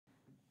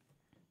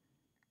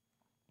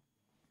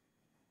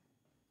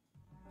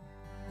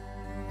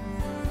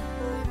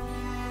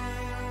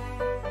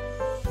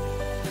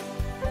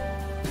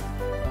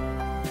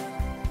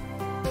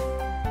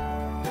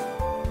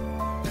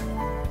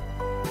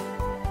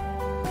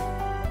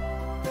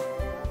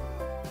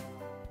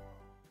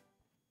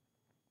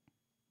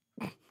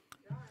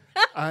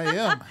I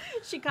am.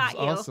 She caught you.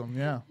 Awesome,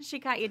 yeah. She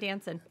caught you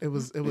dancing. It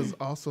was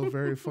also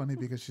very funny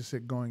because she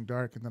said going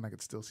dark, and then I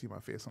could still see my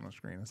face on the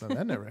screen. I said,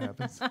 that never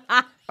happens.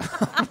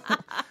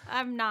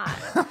 I'm not.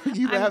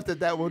 You laughed at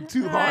that one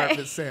too hard,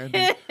 Miss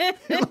Sandy.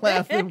 You're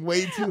laughing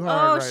way too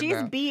hard she's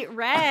now. beat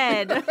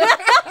red. We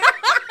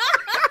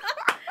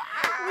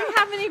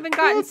haven't even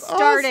gotten That's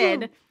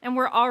started, awesome. and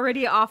we're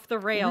already off the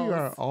rails. We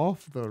are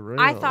off the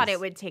rails. I thought it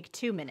would take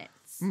 2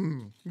 minutes.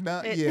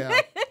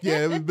 Yeah.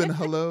 Yeah, we've been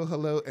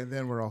hello, and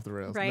then we're off the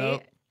rails. Right?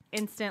 Nope.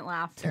 Instant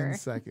laughter. 10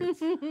 seconds.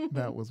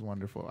 That was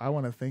wonderful. I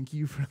want to thank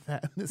you for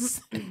that,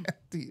 Miss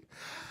Sandy.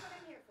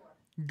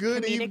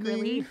 Good Comedic evening.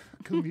 relief.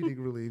 Comedic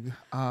relief.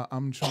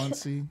 I'm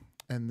Chauncey,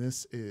 and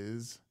this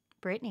is...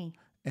 Brittany,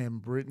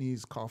 And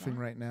Brittany's coughing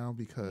right now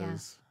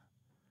because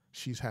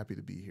she's happy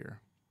to be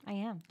here. I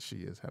am. She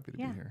is happy to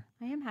Yeah, be here.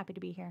 I am happy to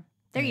be here.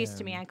 They're used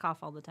to me. I cough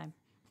all the time.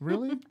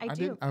 Really? I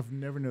do. I've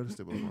never noticed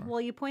it before.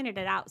 Well, you pointed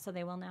it out, so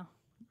they will now.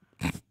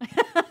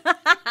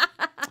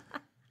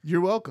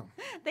 You're welcome.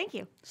 Thank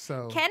you.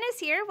 So Ken is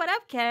here. What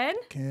up, Ken?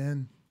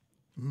 Ken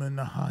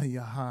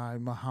Manahaya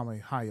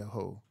Muhammad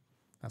Hayaho.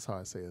 That's how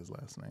I say his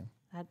last name.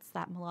 That's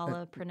that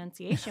Malala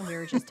pronunciation we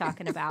were just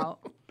talking about.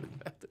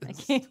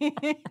 That's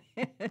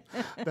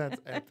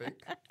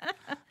epic.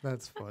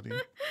 That's funny.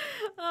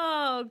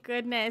 Oh,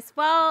 goodness.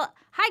 Well,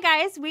 hi,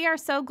 guys. We are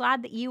so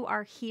glad that you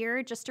are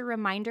here. Just a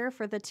reminder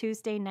for the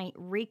Tuesday night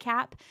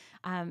recap.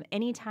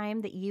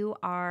 Anytime that you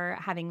are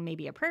having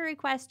maybe a prayer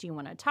request, you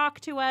want to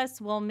talk to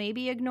us, we'll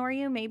maybe ignore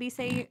you, maybe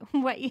say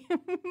what you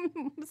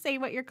say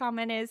what your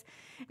comment is,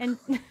 and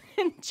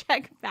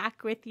check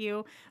back with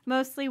you.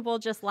 Mostly, we'll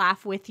just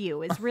laugh with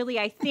you. Is really,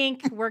 I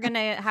think, we're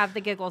gonna have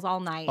the giggles all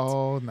night.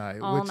 All night,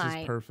 All which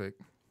night. is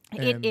perfect.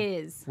 It And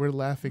is. We're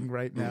laughing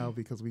right now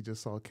because we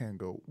just saw Ken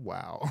go,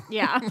 wow.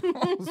 Yeah.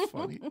 That was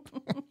funny.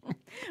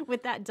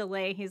 With that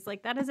delay, he's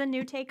like, that is a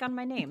new take on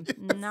my name.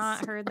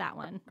 Not heard that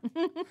one.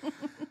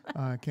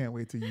 I can't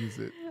wait to use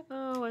it.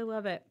 Oh, I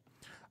love it.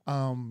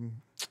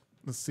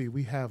 Let's see.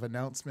 We have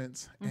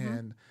announcements,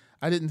 and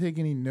I didn't take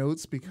any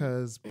notes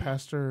because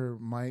Pastor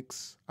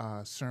Mike's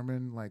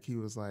sermon, he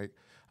was like,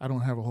 I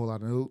don't have a whole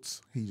lot of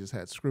notes. He just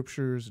had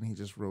scriptures, and he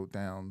just wrote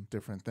down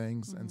different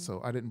things, and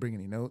so I didn't bring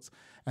any notes.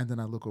 And then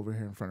I look over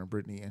here in front of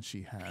Brittany, and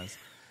she has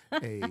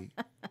a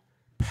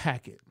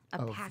packet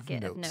of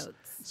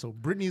notes. So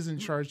Brittany's in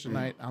charge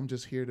tonight. I'm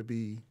just here to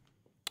be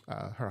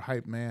her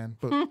hype man,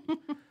 but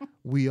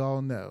we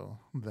all know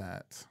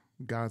that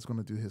God's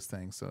going to do his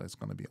thing, so it's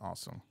going to be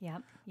awesome.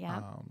 Yep.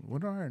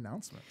 What are our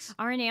announcements?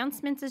 Our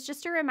announcements is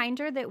just a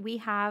reminder that we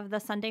have the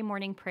Sunday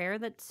morning prayer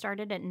that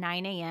started at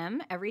 9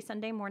 a.m. every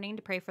Sunday morning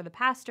to pray for the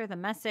pastor, the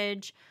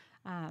message,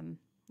 and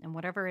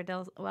whatever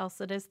else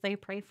it is they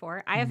pray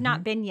for. I have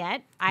not been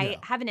yet. I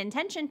have an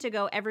intention to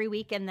go every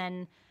week, and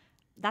then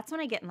that's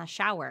when I get in the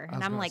shower,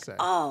 and I'm like,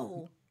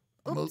 oh,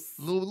 I'm a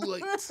little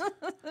late.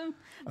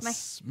 A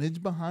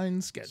smidge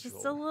behind schedule.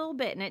 just a little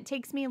bit, and it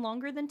takes me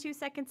longer than 2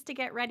 seconds to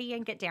get ready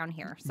and get down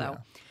here. So,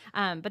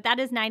 but that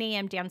is 9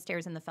 a.m.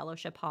 downstairs in the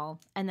fellowship hall.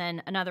 And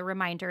then another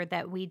reminder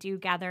that we do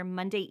gather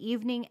Monday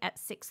evening at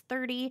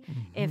 6:30.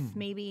 If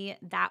maybe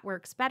that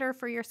works better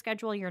for your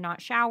schedule, you're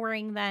not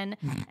showering then,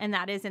 and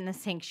that is in the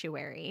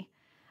sanctuary.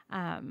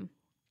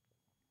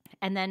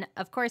 And then,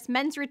 of course,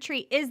 men's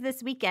retreat is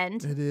this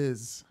weekend. It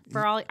is.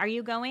 Are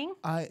you going?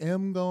 I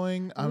am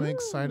going. I'm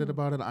excited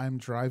about it. I'm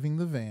driving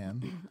the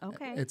van.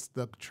 Okay. It's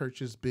the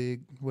church's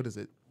big,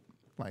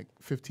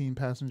 15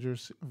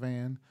 passengers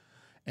van.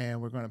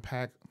 And we're going to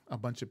pack a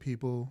bunch of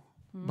people,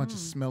 a bunch of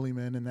smelly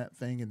men in that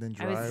thing, and then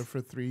drive for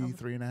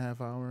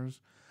 3.5 hours.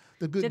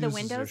 The good Do the news is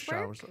windows there's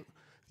showers. work?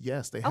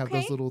 Yes, they have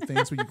those little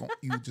things where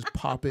you just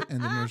pop it,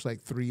 and then there's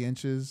 3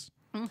 inches.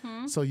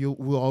 So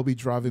we'll all be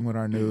driving with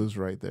our nose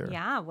right there.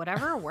 Yeah,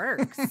 whatever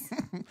works.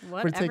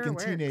 We're taking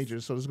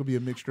teenagers, so there's going to be a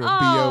mixture of BO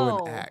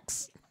Oh. and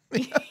Axe.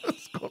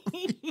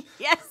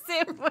 Yes,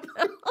 it will.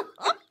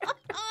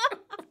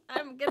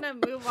 I'm going to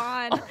move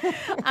on.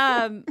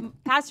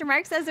 Pastor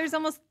Mark says there's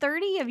almost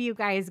 30 of you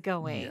guys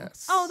going.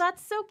 Yes. Oh,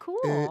 that's so cool.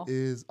 It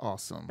is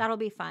awesome. That'll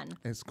be fun.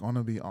 It's going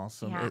to be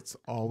awesome. Yeah. It's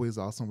always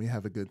awesome. We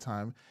have a good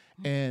time.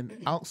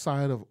 And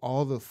outside of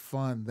all the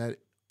fun that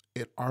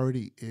it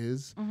already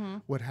is,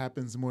 what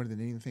happens more than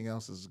anything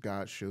else is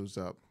God shows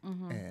up,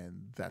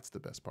 and that's the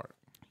best part.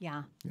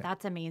 Yeah,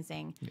 that's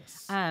amazing.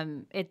 Yes.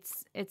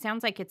 It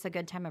sounds like it's a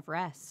good time of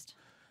rest.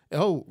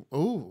 Ooh.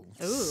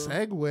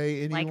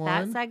 Segue, anyone?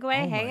 Like that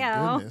segue? Oh,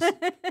 Hey-o. my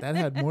goodness. That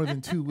had more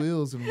than 2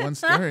 wheels and 1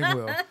 steering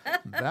wheel.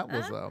 That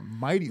was a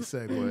mighty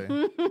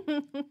segue.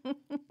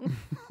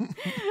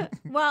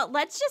 Well,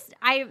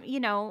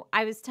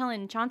 I was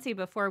telling Chauncey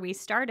before we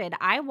started,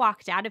 I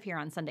walked out of here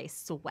on Sunday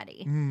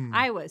sweaty.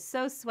 I was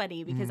so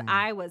sweaty because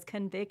I was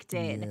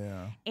convicted.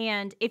 Yeah.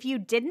 And if you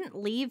didn't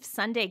leave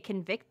Sunday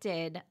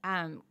convicted,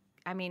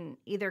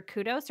 either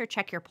kudos or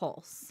check your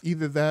pulse.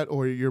 Either that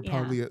or you're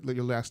probably,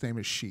 your last name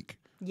is Chic.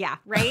 Yeah,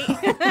 right?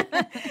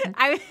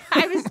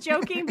 I was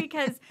joking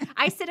because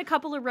I sit a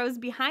couple of rows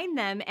behind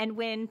them, and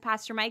when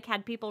Pastor Mike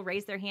had people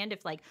raise their hand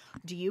if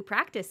do you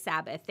practice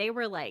Sabbath? They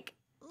were like,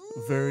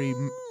 very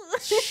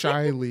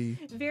shyly.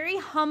 Very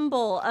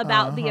humble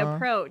about the Uh-huh.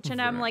 approach.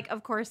 And I'm Very. like,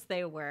 of course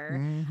they were.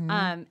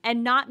 Mhm.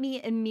 And not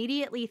me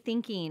immediately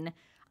thinking,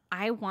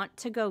 I want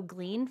to go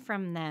glean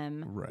from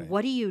them. Right.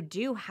 What do you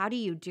do? How do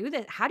you do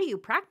this? How do you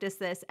practice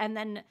this? And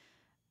then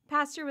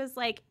Pastor was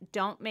like,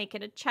 don't make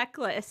it a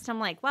checklist. I'm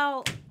like,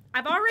 well,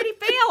 I've already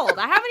failed.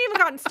 I haven't even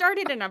gotten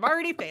started and I've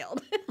already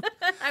failed.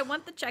 I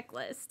want the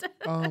checklist.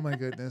 Oh my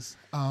goodness.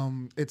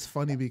 It's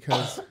funny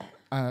because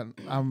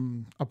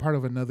I'm a part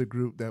of another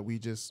group that we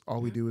just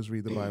all we do is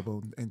read the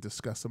Bible and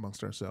discuss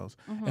amongst ourselves.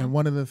 And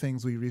one of the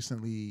things we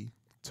recently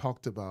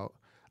talked about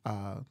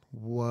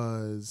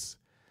was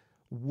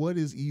what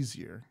is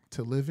easier,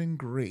 to live in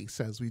grace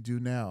as we do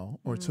now,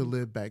 or to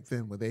live back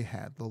then where they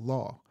had the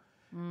law.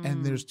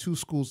 And there's two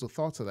schools of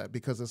thoughts of that,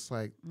 because it's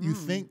like you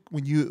think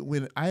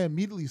when I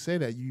immediately say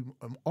that, you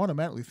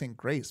automatically think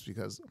grace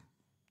because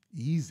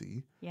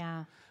easy,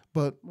 Yeah.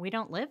 but We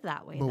don't live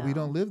that way, we though.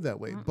 don't live that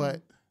way.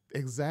 But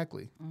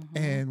exactly.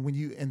 And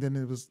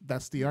then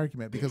that's the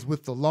argument, because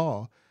with the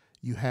law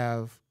you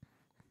have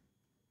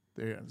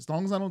there, as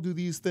long as I don't do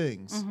these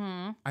things,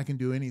 I can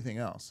do anything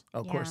else.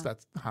 Of course, Yeah.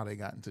 that's how they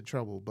got into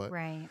trouble. But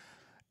Right.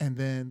 and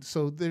then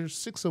so there's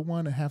 6 of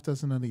one, a half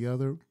dozen of the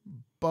other.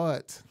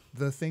 But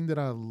the thing that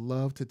I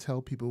love to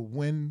tell people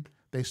when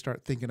they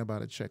start thinking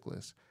about a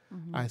checklist,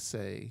 I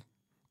say,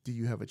 do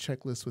you have a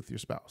checklist with your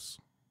spouse?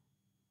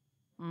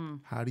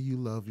 How do you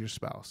love your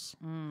spouse?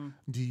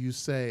 Do you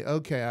say,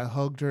 okay, I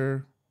hugged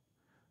her,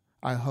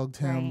 I hugged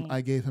him, Right.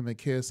 I gave him a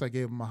kiss, I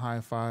gave him a high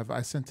five,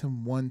 I sent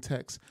him one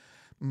text.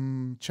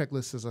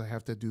 Checklist says I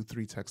have to do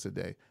 3 texts a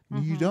day.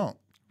 You don't.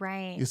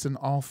 Right. It's an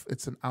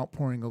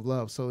outpouring of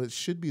love. So it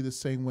should be the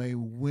same way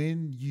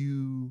when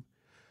your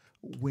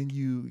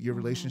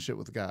relationship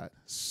with God.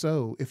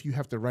 So if you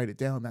have to write it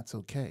down, that's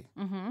okay.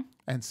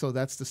 And so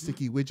that's the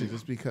sticky widget,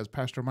 is because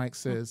Pastor Mike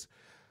says,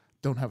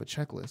 don't have a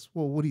checklist.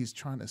 Well, what he's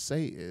trying to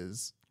say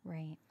is,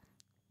 Right.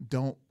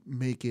 don't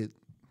make it,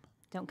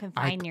 Don't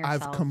confine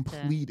yourself. I've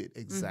completed,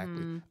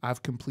 exactly.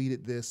 I've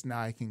completed this,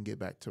 now I can get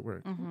back to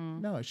work.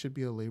 No, it should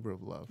be a labor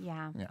of love.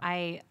 Yeah. Yeah.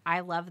 I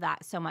love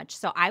that so much.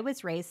 So I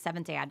was raised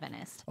Seventh-day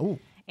Adventist. Oh,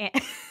 And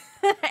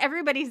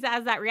everybody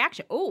has that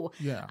reaction. Oh.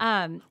 yeah.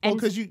 And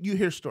Because you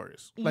hear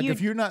stories. Like You-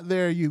 if you're not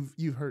there,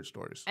 you've heard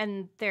stories.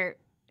 and they're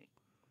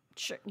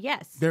sure,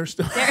 yes. There's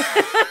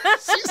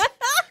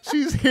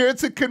she's here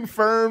to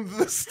confirm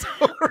the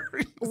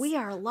story. We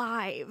are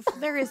live.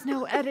 There is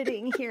no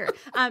editing here.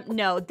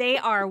 No, they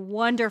are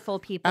wonderful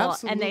people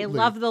and they Absolutely.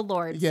 love the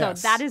Lord.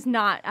 Yes. So that is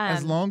not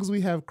As long as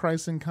we have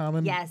Christ in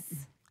common, yes.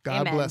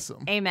 God Amen. bless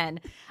them. Amen.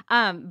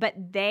 But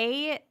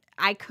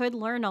I could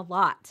learn a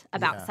lot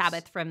about Yes.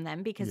 Sabbath from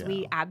them, because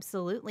we Yeah.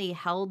 absolutely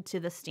held to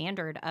the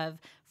standard of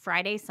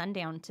Friday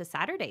sundown to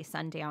Saturday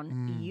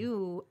sundown.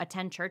 You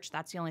attend church,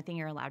 that's the only thing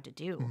you're allowed to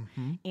do.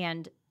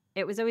 And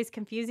it was always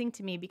confusing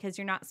to me because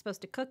you're not supposed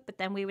to cook, but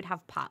then we would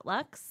have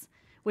potlucks,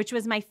 which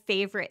was my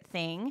favorite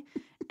thing.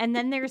 And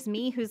then there's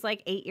me who's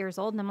like 8 years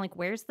old, and I'm like,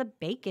 where's the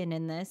bacon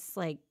in this?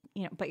 Like,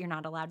 but you're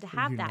not allowed to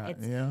have You're that.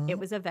 not- yeah. It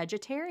was a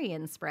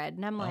vegetarian spread.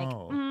 And I'm like,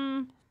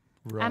 Oh.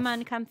 Rough. I'm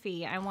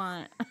uncomfy. I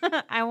want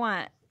I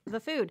want the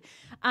food.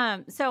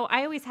 So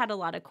I always had a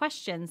lot of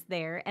questions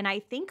there. And I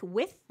think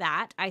with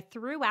that, I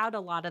threw out a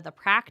lot of the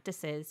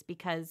practices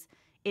because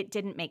it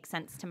didn't make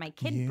sense to my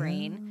kid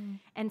brain.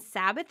 And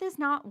Sabbath is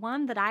not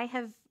one that I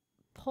have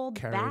pulled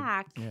Carried-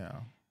 back Yeah.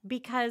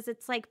 because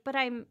it's like, but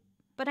I'm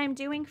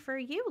doing for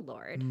you,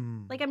 Lord.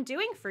 Like I'm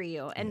doing for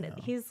you. And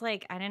he's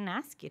like, I didn't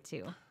ask you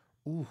to.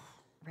 Ooh,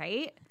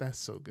 Right? that's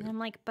so good. And I'm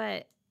like,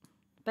 but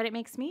it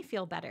makes me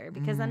feel better,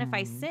 because then if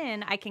I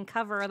sin, I can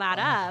cover that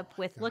up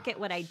with look at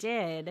what I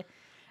did.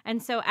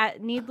 And so,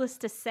 needless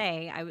to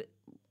say,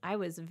 I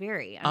was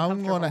very uncomfortable.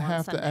 I'm going to on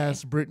have Sunday. to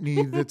ask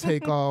Brittany to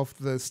take off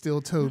the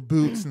steel-toed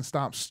boots and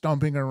stop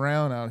stomping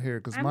around out here,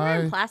 because I'm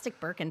wearing plastic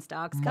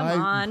Birkenstocks.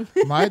 Come on.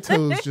 my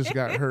toes just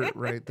got hurt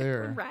right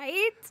there.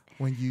 Right?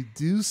 When you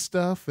do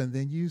stuff and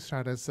then you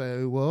try to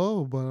say,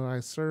 "Whoa, but I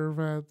serve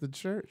at the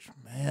church."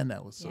 Man,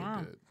 that was so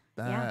Yeah. good.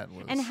 That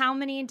was. And how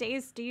many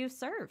days do you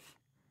serve?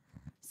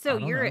 So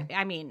don't you're, know.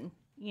 I mean,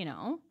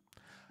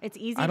 it's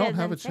easy I to don't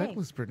have then a say.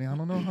 checklist, Brittany. I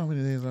don't know how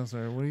many days I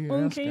serve. What are you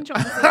Okay, asking?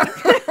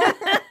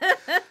 Chauncey.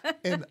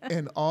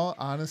 In all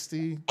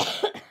honesty,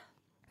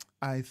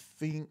 I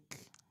think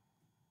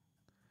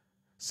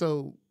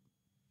so.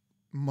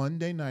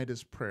 Monday night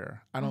is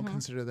prayer. I don't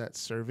consider that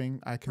serving.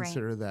 I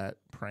consider that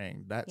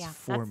praying. That's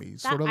for me.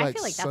 Sort of I like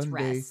feel like that's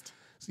Sunday. rest.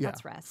 Yeah,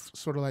 That's rest.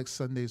 sort of like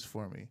Sundays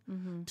for me.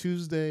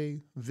 Tuesday,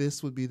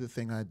 this would be the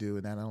thing I do,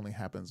 and that only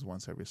happens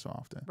once every so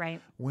often.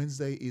 Right.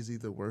 Wednesday is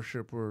either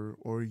worship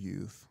or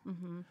youth.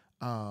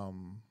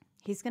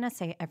 He's going to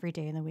say every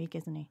day in the week,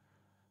 isn't he?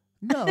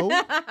 No,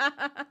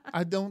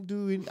 I don't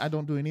do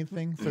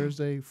anything.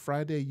 Thursday,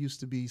 Friday used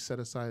to be set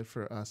aside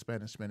for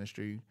Spanish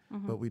ministry,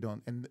 but we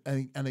don't.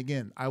 And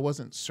again, I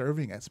wasn't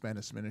serving at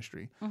Spanish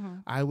ministry.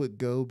 I would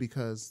go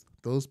because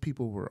those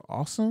people were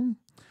awesome,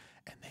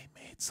 and they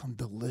made some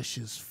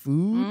delicious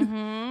food.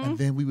 And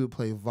then we would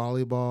play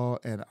volleyball,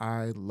 and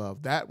I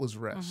loved that. Was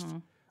rest.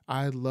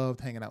 I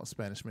loved hanging out with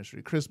Spanish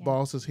Ministry. Chris Yeah.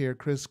 Boss is here.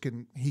 Chris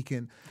can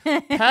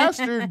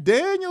Pastor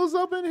Daniel's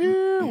up in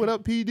here. What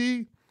up,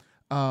 PD?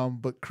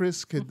 But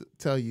Chris could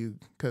tell you,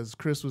 because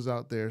Chris was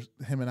out there,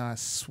 him and I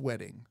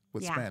sweating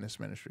with Yeah.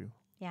 Spanish Ministry.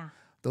 Yeah.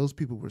 Those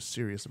people were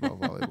serious about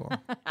volleyball.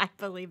 I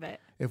believe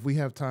it. If we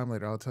have time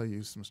later, I'll tell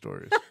you some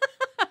stories.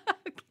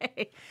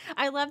 Okay.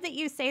 I love that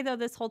you say, though,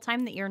 this whole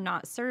time that you're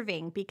not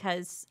serving,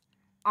 because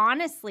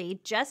honestly,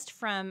 just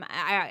from,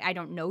 I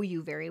don't know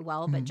you very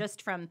well, but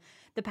just from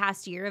the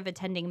past year of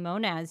attending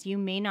Monas, you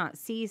may not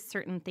see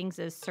certain things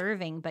as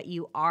serving, but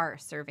you are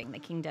serving the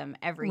kingdom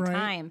every Right.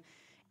 time.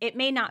 It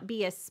may not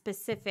be a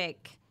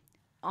specific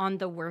on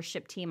the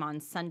worship team on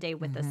Sunday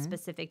with a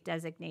specific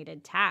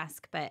designated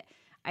task, but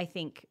I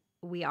think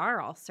we are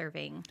all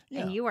serving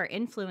Yeah. and you are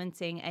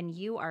influencing, and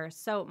you are.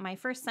 So my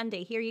first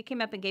Sunday here, you came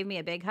up and gave me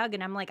a big hug,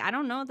 and I'm like, I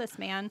don't know this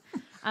man. But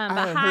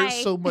I hi. heard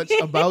so much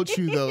about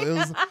you, though. It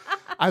was,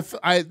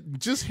 I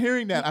just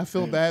hearing that, I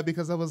feel bad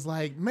because I was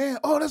like, man,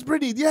 oh, that's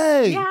Brittany,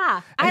 yay!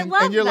 Yeah, I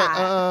love and you're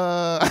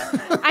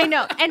that. like, I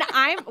know. And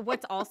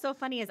what's also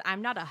funny is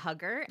I'm not a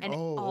hugger, and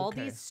Oh, all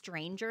okay. these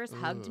strangers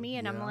hugged me,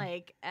 and I'm yeah.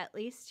 like, at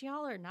least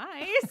y'all are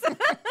nice. I'm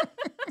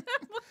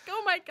like,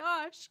 oh my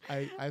gosh.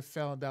 I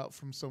found out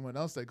from someone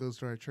else that goes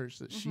to our church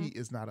that she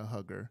is not a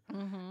hugger,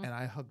 and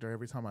I hugged her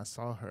every time I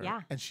saw her.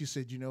 Yeah. And she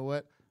said, you know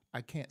what? I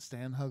can't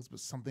stand hugs,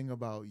 but something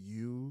about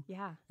you,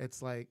 Yeah.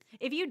 it's like,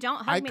 If you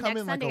don't I hug me come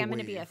next in like Sunday, a I'm going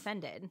to be wave.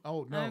 offended.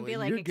 oh no, I'm gonna be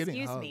like, you're getting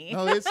excuse hugged. me.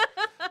 No,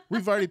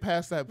 we've already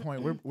passed that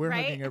point. We're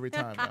Right? hugging every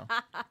time now.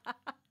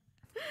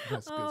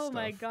 That's good Oh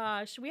my stuff.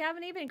 gosh. We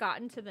haven't even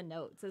gotten to the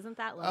notes. Isn't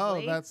that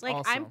lovely? that's like I'm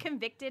awesome.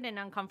 convicted and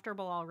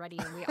uncomfortable already,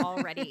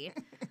 and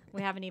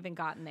we haven't even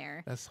gotten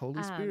there. That's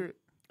Holy Spirit.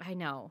 I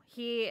know.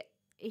 He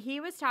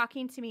was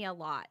talking to me a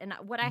lot. And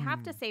what I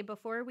have to say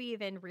before we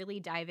even really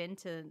dive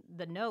into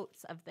the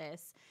notes of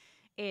this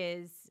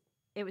is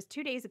it was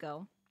 2 days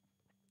ago.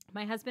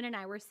 My husband and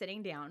I were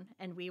sitting down,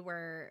 and we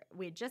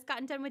had just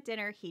gotten done with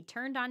dinner. He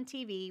turned on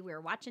TV. We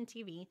were watching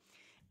TV,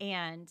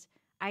 and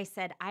I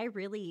said, I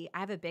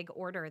have a big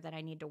order that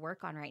I need to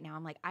work on right now.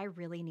 I'm like, I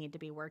really need to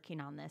be working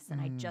on this, and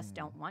I just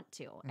don't want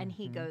to. And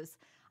he goes,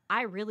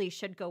 I really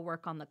should go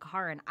work on the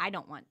car, and I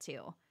don't want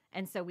to.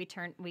 And so we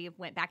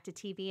went back to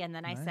TV, and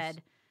then I Nice.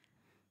 said,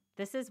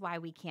 this is why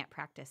we can't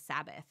practice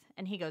Sabbath.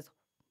 And he goes,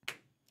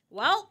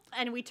 well,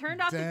 and we turned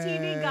off the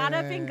TV, got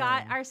up and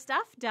got Dang. our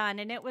stuff done.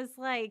 And it was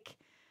like,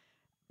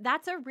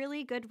 that's a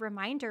really good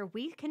reminder.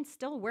 We can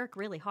still work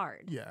really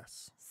hard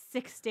Yes.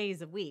 6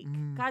 days a week.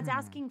 God's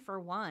asking for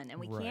one, and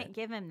we Right. can't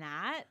give him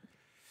that.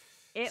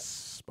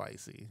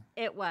 Spicy.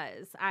 It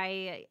was.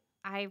 I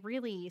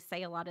really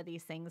say a lot of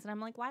these things, and I'm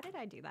like, why did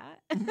I do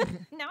that?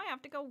 Now I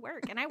have to go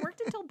work. And I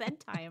worked until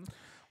bedtime,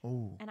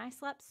 Oh, and I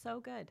slept so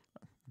good.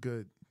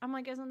 good. I'm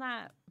like, isn't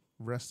that?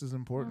 Rest is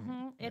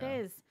important. It Yeah.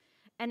 is.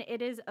 And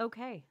it is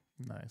okay.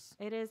 Nice.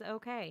 It is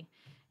okay.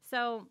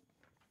 So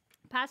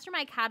Pastor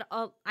Mike had,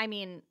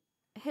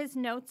 his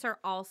notes are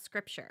all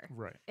scripture.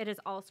 Right. It is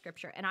all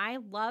scripture. And I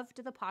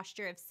loved the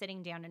posture of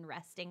sitting down and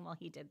resting while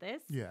he did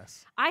this.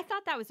 Yes. I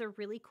thought that was a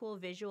really cool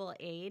visual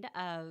aid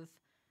of,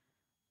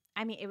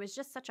 it was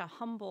just such a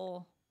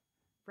humble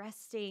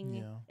resting.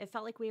 Yeah. It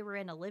felt like we were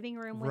in a living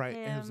room with Right.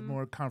 him. And it was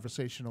more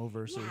conversational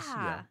versus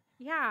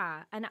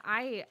Yeah. And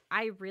I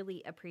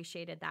really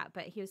appreciated that.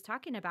 But he was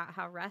talking about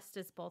how rest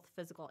is both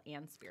physical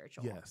and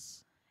spiritual.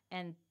 Yes.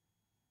 And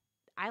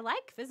I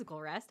like physical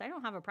rest. I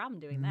don't have a problem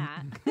doing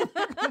Mm-hmm.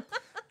 that.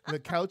 The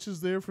couch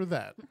is there for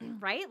that.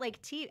 Right? Like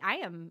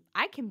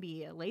I can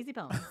be a lazy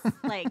bones.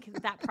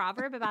 Like that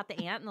proverb about the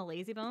ant and the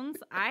lazy bones.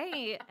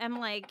 I am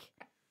like,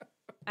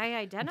 I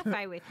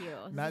identify with you.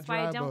 This Not is why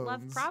I dry don't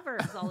love bones.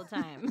 proverbs all the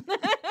time.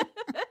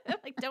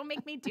 Like, don't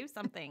make me do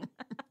something.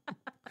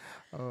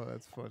 Oh,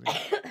 that's funny.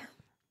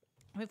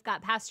 We've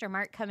got Pastor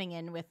Mark coming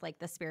in with like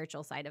the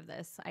spiritual side of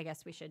this. I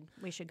guess we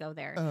should go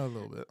there. A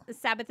little bit.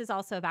 Sabbath is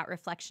also about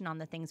reflection on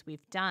the things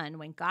we've done.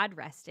 When God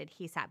rested,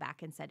 he sat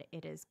back and said,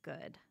 it is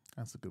good.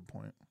 That's a good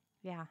point.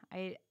 Yeah,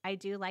 I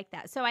do like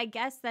that. So I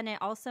guess then it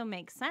also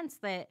makes sense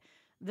that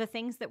the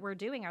things that we're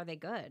doing, are they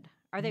good?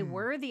 Are they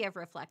worthy of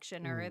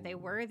reflection, or are they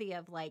worthy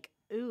of like,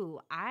 ooh,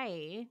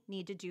 I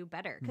need to do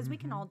better? Because we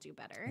can all do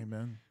better.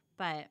 Amen.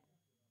 But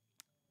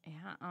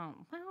yeah,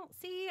 well,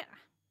 see,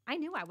 I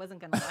knew I wasn't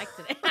going to like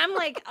today. I'm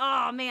like,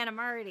 oh man, I'm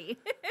already.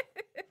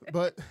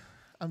 But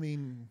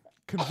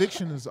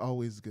conviction is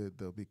always good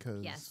though,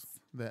 because Yes.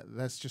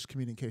 that's just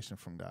communication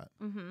from God.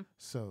 Mm-hmm.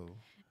 So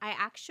I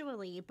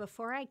actually,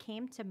 before I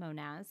came to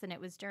Monas, and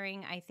it was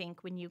during, I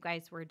think, when you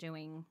guys were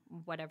doing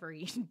whatever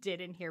you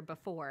did in here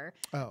before,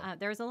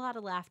 there was a lot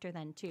of laughter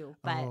then too.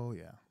 But oh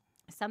yeah.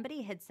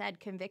 somebody had said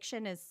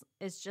conviction is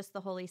just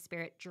the Holy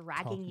Spirit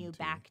dragging Talking you to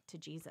back to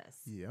Jesus.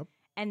 Yep.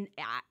 And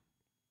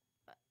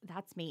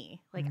that's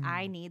me. Like,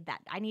 I need that.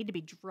 I need to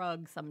be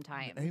drugged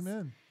sometimes.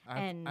 Amen.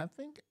 And- I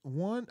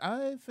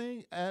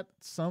think at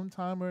some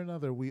time or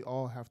another we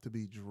all have to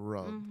be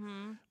drugged.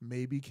 Mm-hmm.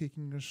 Maybe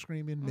kicking or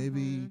screaming,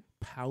 maybe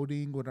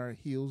pouting with our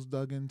heels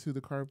dug into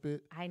the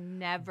carpet. I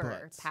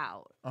never But-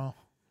 pout. Oh,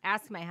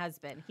 Ask my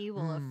husband. He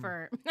will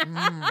affirm.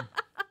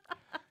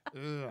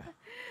 Ugh.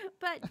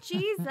 But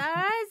Jesus.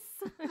 I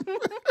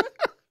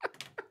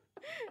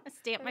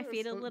stamp my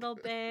feet a little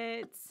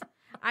bit.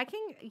 I can,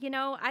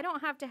 I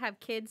don't have to have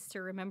kids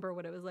to remember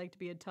what it was like to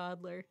be a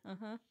toddler.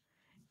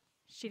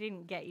 She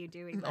didn't get you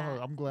doing that.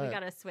 Oh, I'm glad. We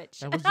got to switch.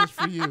 That was just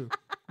for you.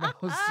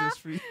 That was just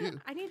for you.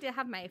 I need to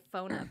have my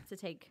phone up to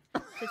take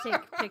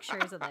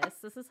pictures of this.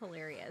 This is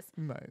hilarious.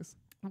 Nice.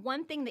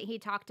 One thing that he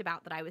talked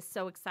about that I was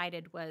so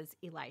excited was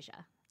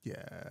Elijah.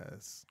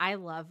 Yes. I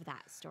love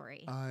that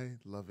story. I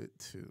love it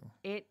too.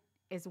 It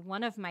is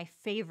one of my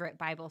favorite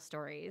Bible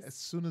stories. As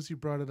soon as you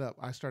brought it up,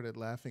 I started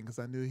laughing because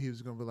I knew he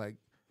was going to be like,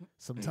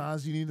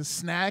 sometimes you need a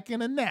snack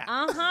and a nap.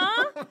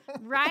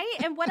 Right?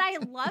 And what I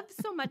love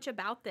so much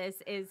about this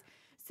is,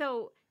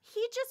 so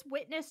he just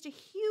witnessed a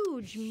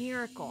huge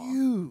miracle.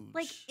 Huge.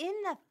 Like in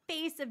the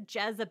face of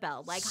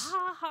Jezebel. Like,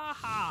 ha, ha,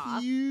 ha.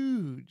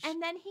 Huge.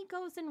 And then he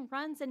goes and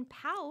runs and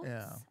pouts.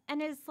 Yeah.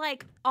 And is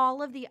like,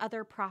 all of the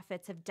other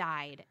prophets have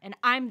died. And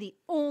I'm the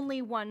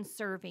only one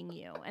serving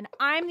you. And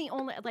I'm the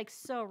only, like,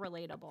 so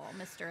relatable,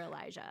 Mr.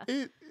 Elijah.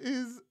 It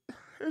is,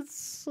 it's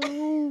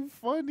so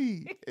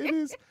funny. It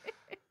is.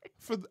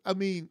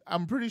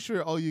 I'm pretty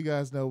sure all you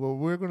guys know, but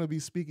we're going to be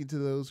speaking to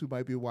those who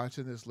might be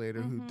watching this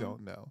later who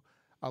don't know.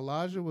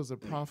 Elijah was a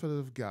prophet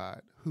of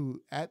God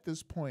who, at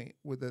this point,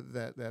 with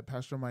that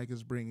Pastor Mike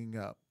is bringing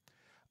up,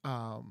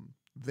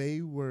 they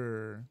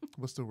were,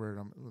 what's the word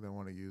they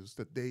want to use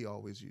that they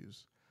always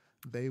use?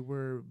 They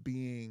were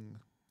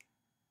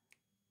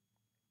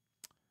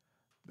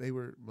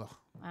well,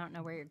 I don't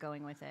know where you're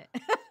going with it.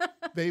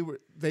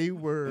 they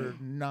were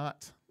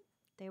not.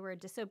 They were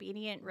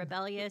disobedient,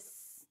 rebellious.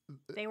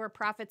 They were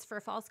prophets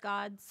for false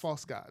gods.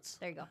 False gods.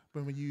 There you go.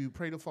 But when you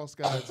pray to false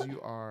gods, you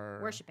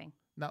are worshiping.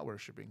 Not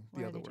worshiping. What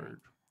The are other they doing?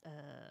 word.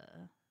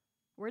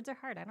 Words are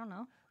hard. I don't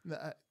know.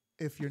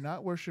 If you're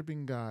not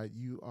worshiping God,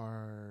 you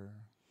are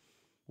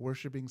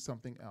worshiping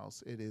something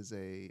else. It is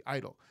a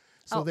idol.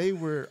 So they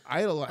were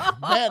idolizing.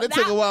 Man, it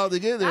took a while to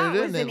get there,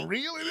 didn't it?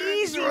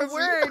 Really easy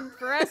word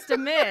for us to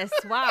miss.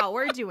 Wow,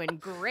 we're doing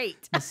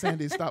great. Miss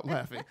Sandy, stop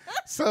laughing.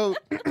 So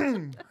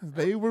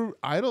they were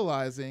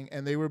idolizing,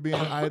 and they were being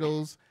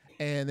idols,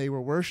 and they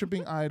were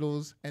worshiping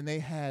idols, and they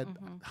had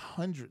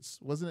hundreds,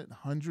 wasn't it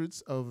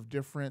hundreds of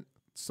different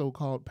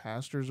so-called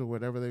pastors or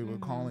whatever they were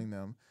calling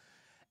them,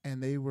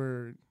 and they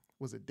were,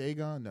 was it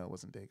Dagon? No, it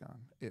wasn't Dagon.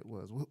 It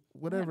was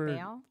whatever.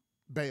 Baal?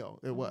 Baal,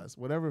 it was.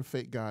 Whatever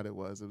fake god it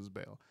was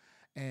Baal.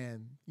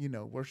 And,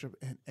 worship.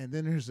 And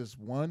then there's this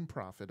one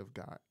prophet of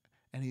God,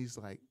 and he's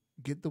like,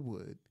 get the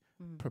wood,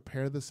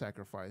 prepare the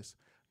sacrifice,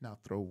 now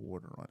throw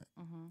water on it.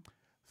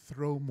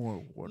 Throw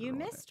more water on it. You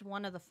missed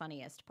one of the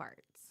funniest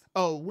parts.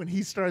 Oh, when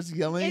he starts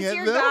yelling at them?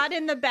 Is your God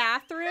in the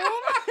bathroom?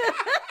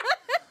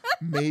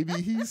 Maybe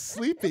he's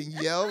sleeping.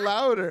 Yell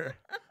louder.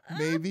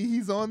 Maybe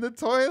he's on the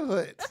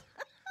toilet.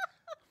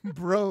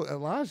 Bro,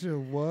 Elijah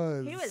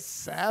was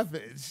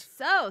savage.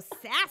 So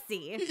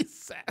sassy. He's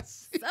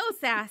sassy. So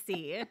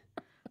sassy.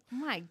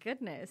 My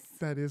goodness.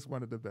 That is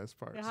one of the best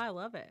parts. Yeah, I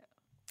love it.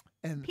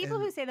 And people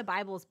who say the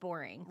Bible's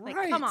boring. Like,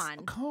 right, come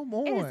on. Come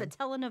on. It is a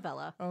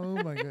telenovela.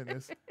 Oh, my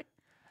goodness.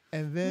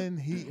 And then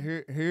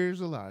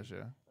here's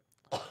Elijah.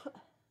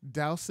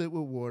 Douse it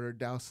with water,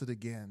 douse it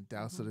again,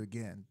 douse it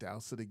again,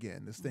 douse it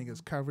again. This thing is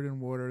covered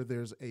in water.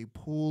 There's a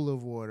pool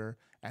of water.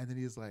 And then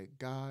he's like,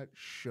 God,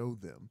 show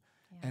them.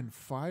 Yeah. And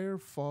fire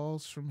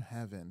falls from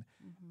heaven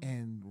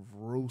and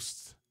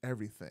roasts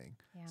everything.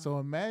 Yeah. So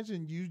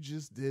imagine you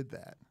just did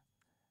that.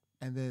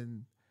 And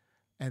then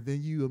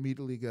you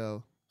immediately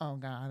go, oh,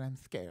 God, I'm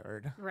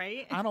scared.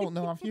 Right? I don't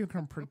know if you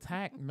can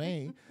protect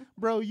me.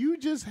 Bro, you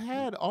just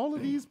had all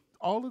of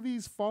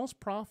these false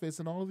prophets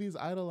and all of these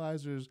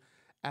idolizers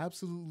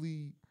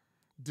absolutely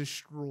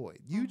destroyed.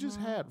 You just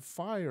had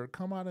fire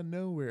come out of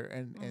nowhere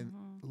and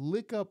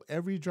lick up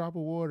every drop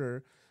of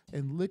water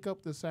and lick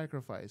up the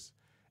sacrifice.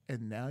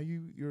 And now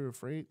you're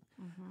afraid.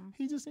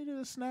 He just needed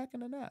a snack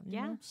and a nap.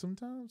 You know,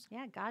 sometimes.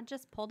 Yeah, God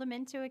just pulled him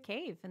into a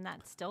cave, and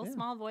that still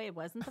small voice. It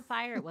wasn't the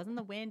fire. It wasn't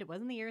the wind. It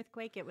wasn't the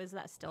earthquake. It was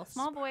that still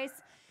small voice.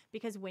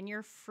 Because when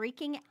you're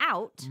freaking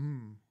out,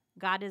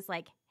 God is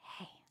like,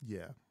 hey.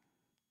 Yeah.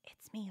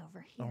 It's me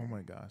over here. Oh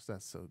my gosh,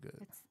 that's so good.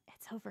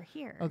 It's over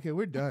here. Okay,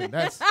 we're done.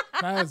 That's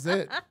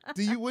it.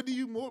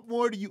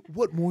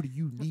 What more do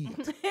you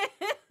need?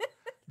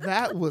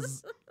 That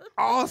was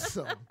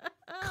awesome.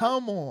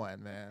 Come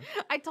on, man.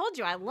 I told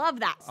you I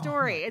love that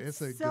story. It's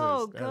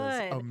so good.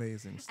 That is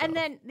amazing stuff. And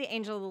then the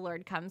angel of the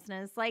Lord comes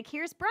and is like,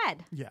 here's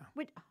bread. Yeah.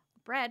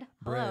 Bread.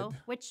 Hello.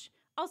 Which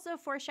also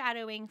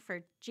foreshadowing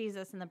for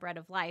Jesus and the bread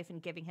of life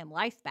and giving him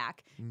life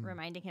back,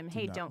 reminding him,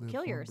 hey, don't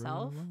kill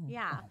yourself.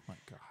 Yeah. Oh my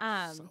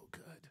gosh. So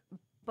good.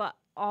 But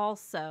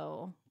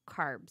also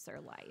carbs are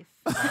life.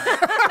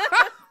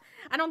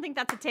 I don't think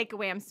that's a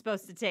takeaway I'm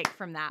supposed to take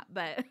from that,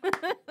 but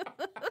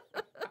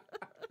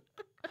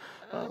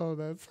oh,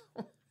 that's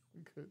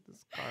good.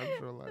 This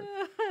carbs are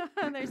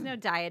life. There's no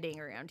dieting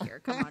around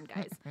here. Come on,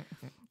 guys.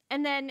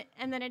 And then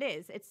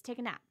it's take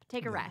a nap,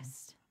 take a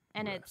rest.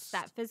 And it's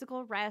that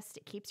physical rest.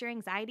 It keeps your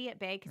anxiety at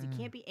bay because you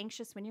can't be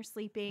anxious when you're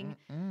sleeping.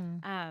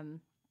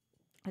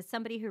 as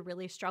somebody who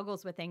really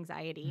struggles with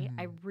anxiety,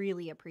 I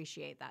really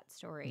appreciate that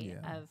story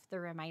of the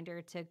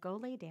reminder to go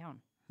lay down,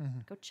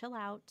 go chill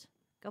out,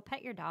 go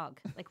pet your dog,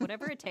 like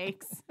whatever it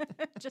takes.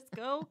 Just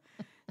go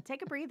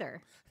take a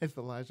breather. If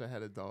Elijah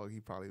had a dog, he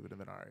probably would have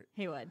been all right.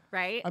 He would,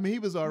 right? I mean, he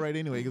was all right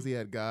anyway because he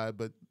had God,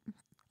 but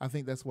I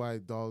think that's why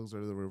dogs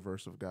are the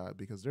reverse of God,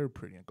 because they're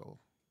pretty cool.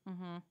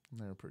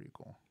 They're pretty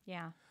cool.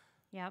 Yeah.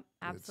 Yep.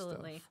 Good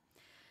Absolutely. stuff.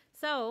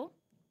 So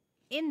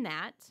in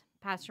that,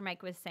 Pastor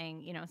Mike was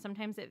saying, you know,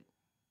 sometimes it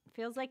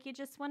feels like you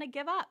just want to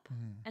give up.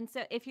 And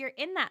so if you're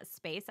in that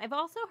space, I've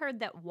also heard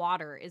that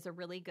water is a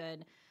really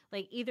good,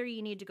 like either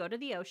you need to go to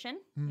the ocean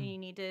and you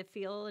need to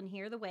feel and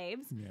hear the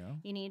waves. Yeah.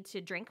 You need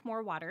to drink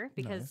more water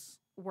because Nice.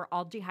 we're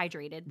all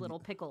dehydrated little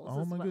pickles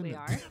Oh is my what we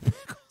are.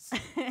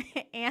 goodness.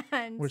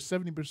 And We're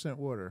 70%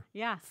 water.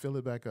 yeah, Fill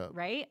it back up.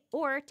 right?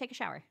 Or take a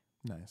shower.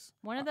 Nice.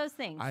 One of those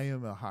things. I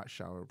am a hot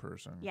shower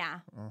person. Yeah.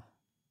 Oh,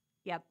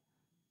 Yep.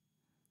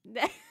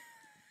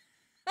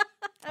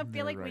 I feel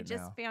there like we right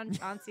just now. found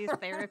Chauncey's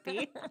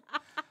therapy.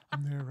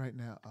 I'm there right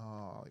now.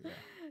 Oh, yeah.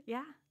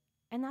 Yeah.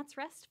 And that's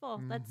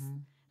restful. That's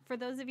Mhm. for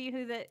those of you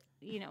who that,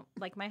 you know,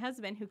 like my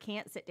husband who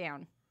can't sit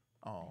down,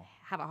 Oh,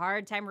 have a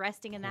hard time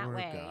resting in that poor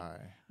way.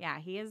 guy. Yeah,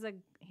 he's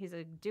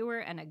a doer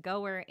and a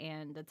goer,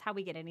 and that's how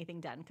we get anything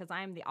done because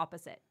I'm the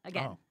opposite.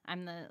 Again, Oh.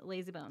 I'm the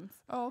lazy bones.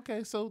 Oh,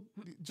 okay. So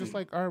just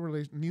like our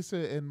relation, Nisa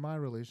and my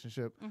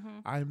relationship,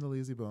 I'm the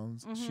lazy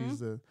bones. She's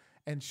the,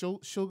 and she'll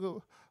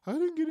go, I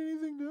didn't get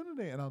anything done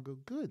today, and I'll go,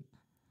 good.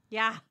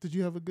 Yeah. Did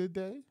you have a good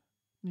day?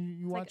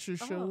 You like, watch your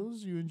oh,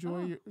 shows. You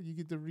enjoy. oh. You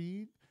get to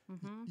read.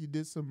 Mm-hmm. You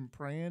did some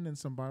praying and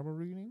some Bible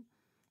reading.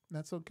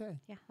 That's okay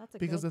Yeah, that's a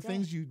because good the day.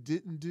 things you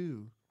didn't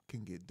do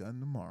can get done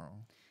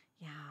tomorrow.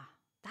 Yeah.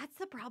 That's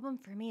the problem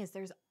for me is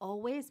there's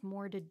always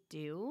more to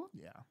do.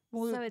 Yeah.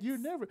 Well, So you're it's-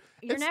 never.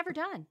 You're it's- never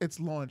done. It's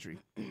laundry.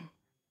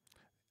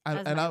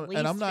 That's and my I'm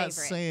least not favorite.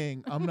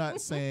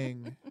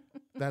 saying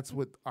that's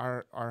what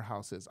our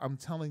house is. I'm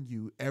telling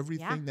you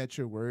everything that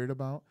you're worried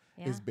about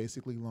Yeah. is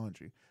basically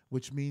laundry,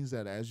 which means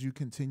that as you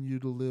continue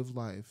to live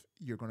life,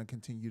 you're going to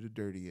continue to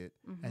dirty it,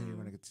 and you're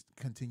going to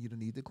continue to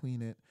need to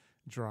clean it,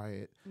 dry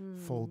it,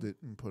 fold it,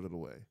 and put it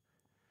away.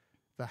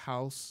 The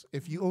house,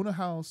 if you own a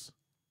house,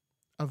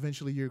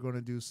 eventually you're going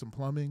to do some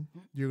plumbing,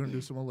 you're going to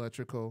do some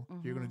electrical,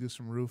 you're going to do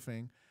some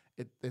roofing.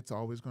 It's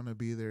always going to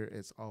be there.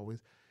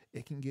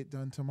 It can get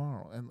done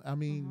tomorrow. And I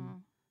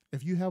mean,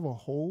 if you have a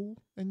hole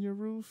in your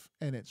roof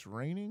and it's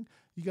raining,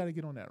 you got to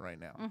get on that right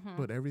now.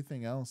 But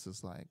everything else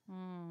is like,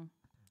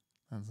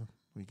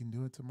 we can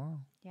do it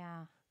tomorrow.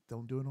 Yeah.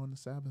 Don't do it on the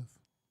Sabbath.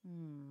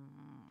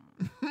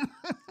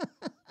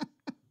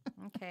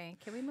 Okay.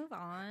 Can we move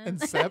on?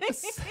 And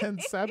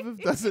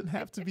Sabbath doesn't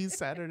have to be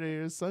Saturday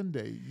or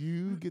Sunday.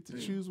 You get to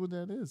choose when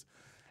that is.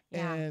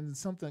 Yeah. And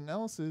something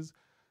else is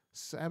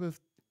Sabbath.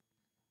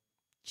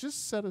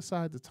 Just set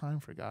aside the time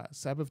for God.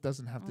 Sabbath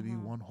doesn't have to be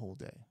one whole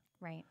day.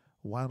 Right.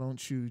 Why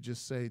don't you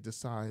just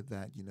decide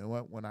that, you know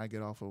what, when I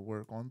get off of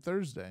work on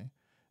Thursday,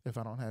 if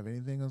I don't have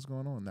anything else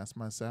going on, that's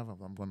my Sabbath.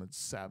 I'm going to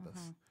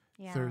Sabbath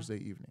Yeah. Thursday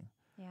evening.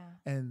 Yeah.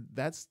 And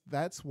that's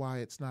why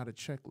it's not a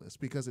checklist,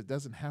 because it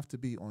doesn't have to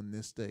be on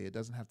this day. It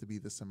doesn't have to be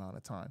this amount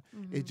of time.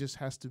 It just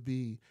has to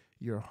be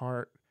your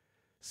heart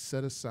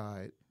set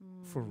aside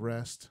for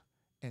rest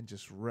and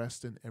just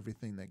rest in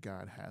everything that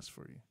God has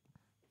for you.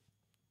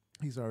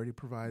 He's already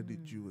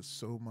provided you with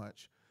so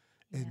much.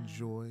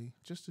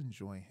 Just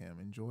enjoy him.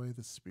 Enjoy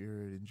the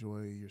Spirit.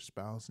 Enjoy your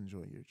spouse.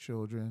 Enjoy your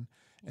children.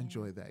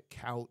 Enjoy that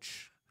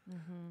couch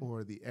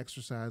or the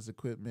exercise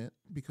equipment,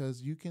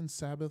 because you can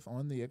Sabbath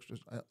on the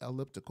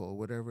elliptical,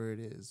 whatever it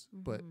is.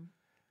 But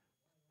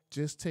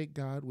just take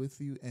God with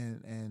you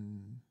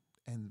and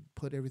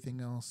put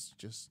everything else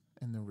just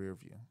in the rear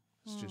view.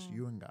 It's just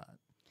you and God.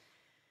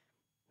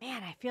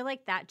 Man, I feel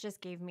like that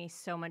just gave me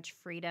so much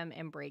freedom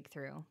and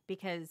breakthrough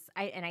because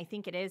I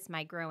think it is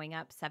my growing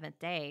up seventh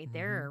day.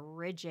 They're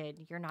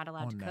rigid. You're not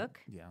allowed On to that, cook.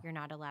 yeah. You're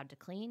not allowed to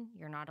clean.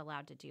 You're not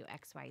allowed to do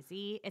X, Y,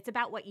 Z. It's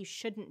about what you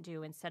shouldn't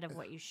do instead of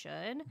what you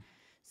should.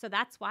 So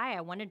that's why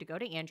I wanted to go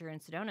to Andrew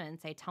and Sedona and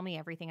say, tell me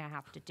everything I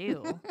have to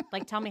do.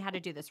 Like, tell me how to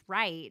do this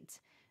right.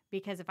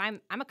 Because if I'm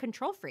a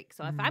control freak.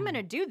 So if I'm going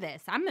to do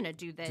this, I'm going to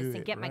do this Do and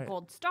it get my right.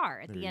 gold star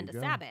at There the you end of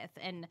go. Sabbath.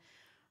 And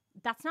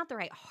that's not the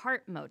right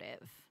heart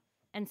motive.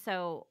 And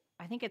so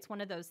I think it's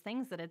one of those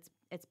things that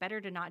it's better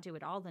to not do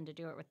it all than to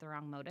do it with the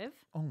wrong motive,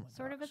 Oh my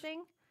sort of a gosh.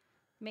 thing.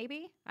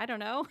 Maybe. I don't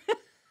know.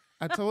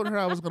 I told her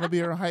I was going to be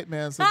her hype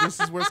man, so this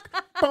is where it's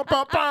bum,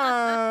 bum,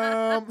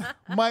 bum.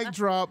 Mic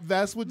drop.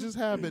 That's what just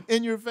happened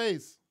in your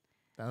face.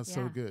 That was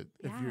so Yeah. good.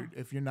 Yeah.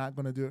 If you're not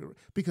going to do it,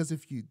 because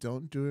if you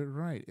don't do it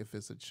right, if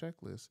it's a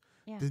checklist,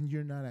 Yeah. then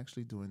you're not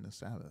actually doing the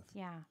Sabbath.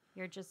 Yeah.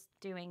 You're just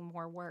doing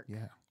more work.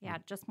 Yeah. Yeah.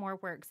 Just more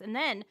works. And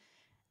then,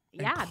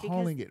 And yeah,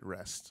 calling it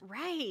rest.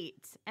 right.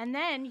 And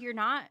then you're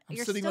I'm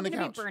still sitting on the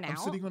going to be couch. burnt out. I'm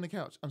sitting on the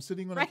couch. I'm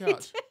sitting on Right. the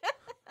couch.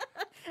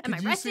 Am I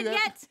Could you see rested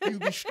that? yet?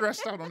 You'd be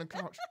stressed out on the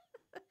couch.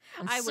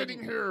 I'm I sitting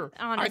wouldn't, here.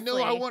 honestly. I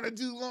know I want to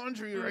do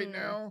laundry right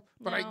now,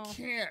 but I no.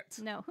 can't.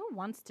 No, who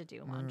wants to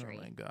do laundry?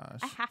 Oh my gosh.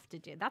 I have to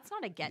do. That's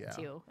not a get Yeah.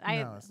 to.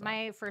 No, it's not.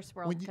 My first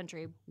world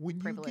country When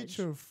you privilege. get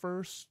your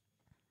first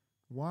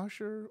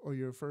washer or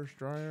your first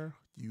dryer,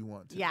 you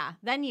want to. Yeah,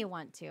 then you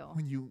want to.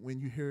 When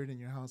you hear it in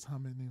your house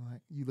humming,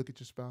 you look at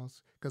your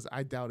spouse, because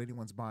I doubt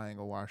anyone's buying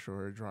a washer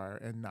or a dryer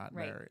and not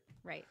married.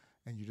 Right.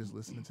 And you're just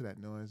listening to that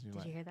noise. And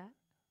you're Did you like, hear that?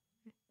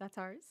 That's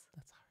ours.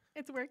 that's ours.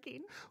 It's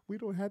working. We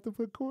don't have to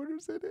put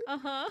quarters in it.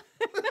 Uh-huh.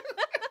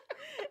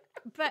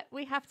 But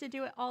we have to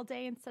do it all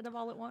day instead of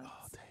all at once.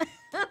 All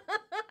day.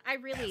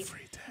 Every day.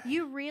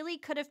 You really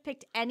could have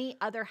picked any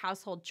other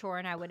household chore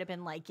and I would have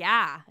been like,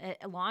 yeah,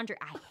 laundry.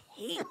 I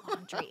hate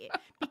laundry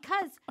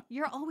because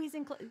you're always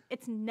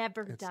it's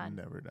never done. It's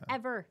never done.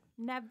 Ever.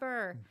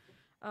 Never.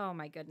 Oh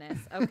my goodness.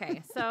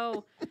 Okay.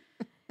 So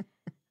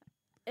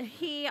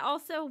he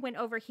also went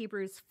over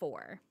Hebrews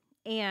 4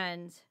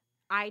 and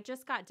I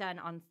just got done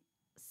on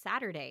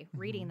Saturday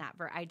reading that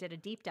verse. I did a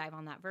deep dive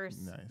on that verse,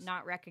 Nice.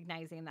 not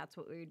recognizing that's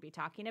what we would be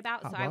talking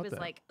about. How So I about was that?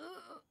 like,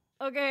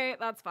 okay,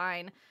 that's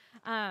fine.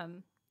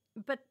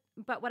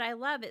 But what I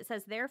love, it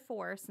says,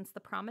 therefore, since the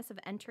promise of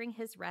entering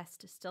his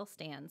rest still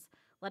stands,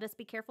 let us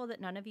be careful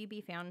that none of you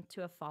be found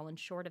to have fallen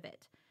short of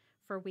it.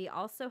 For we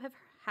also have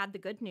had the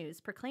good news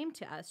proclaimed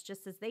to us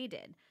just as they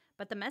did.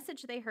 But the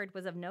message they heard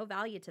was of no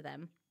value to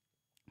them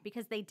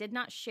because they did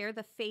not share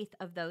the faith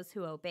of those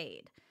who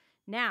obeyed.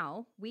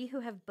 Now, we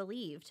who have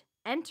believed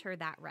enter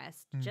that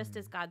rest, just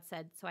as God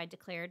said, so I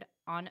declared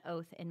on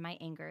oath in my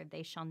anger,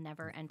 they shall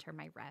never enter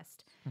my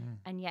rest.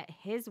 And yet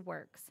his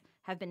works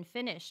have been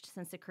finished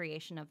since the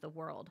creation of the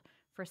world.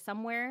 For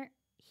somewhere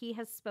he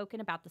has spoken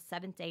about the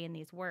seventh day in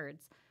these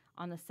words,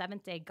 on the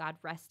seventh day God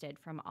rested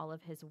from all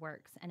of his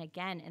works. And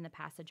again, in the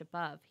passage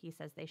above, he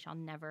says, they shall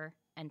never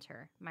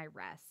enter my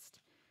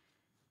rest.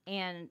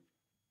 And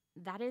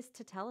that is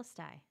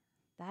tetelestai,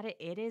 that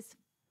it is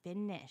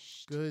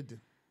finished.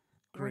 Good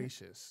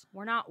gracious.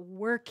 We're not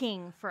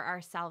working for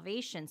our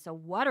salvation. So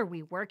what are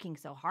we working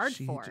so hard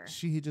for?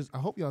 I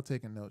hope y'all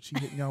taking notes. She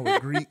hitting y'all with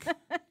Greek.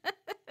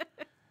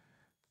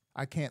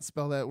 I can't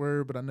spell that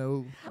word, but I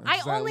know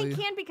exactly. I only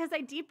can because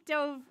I deep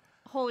dove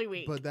Holy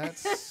Week. But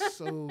that's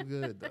so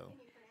good, though.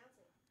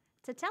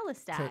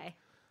 Tetelestai.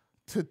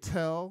 To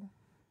tell,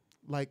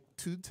 like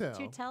to tell.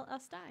 To tell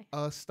us die.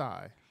 A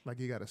sty. Like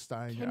you got a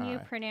sty in your Can you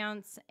eye.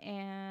 pronounce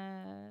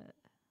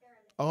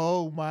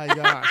Oh my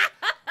gosh.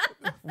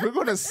 We're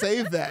going to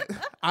save that.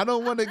 I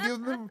don't want to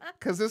give them,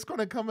 because it's going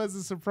to come as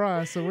a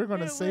surprise. So we're going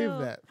to save will.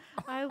 that.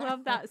 I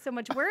love that so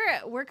much.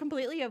 We're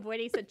completely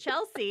avoiding. So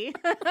Chelsea,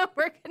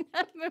 we're going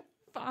to move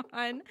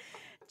on.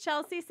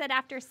 Chelsea said,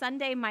 after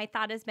Sunday, my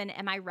thought has been,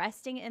 am I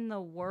resting in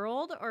the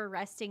world or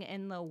resting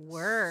in the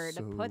word?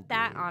 So Put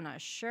that good. on a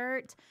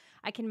shirt.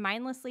 I can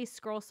mindlessly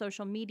scroll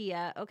social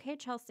media. Okay,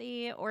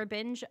 Chelsea, or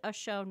binge a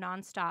show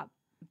nonstop,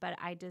 but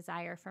I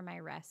desire for my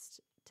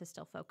rest to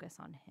still focus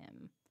on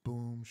him.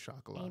 Boom,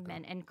 shakalaka.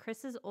 Amen. And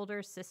Chris's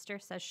older sister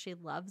says she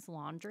loves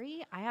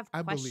laundry. I have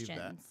I questions. believe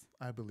that.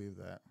 I believe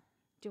that.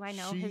 Do I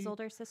know his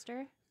older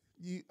sister?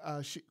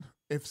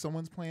 If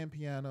someone's playing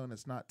piano and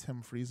it's not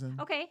Tim Friesen,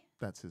 Okay.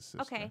 that's his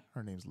sister. Okay.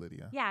 Her name's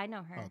Lydia. Yeah, I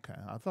know her. Okay,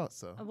 I thought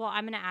so. Well,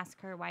 I'm gonna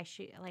ask her why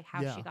she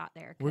how Yeah. she got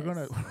there. We're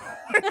 'cause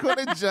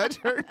gonna judge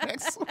her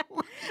next week.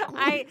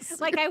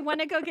 I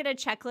want to go get a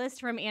checklist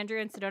from Andrew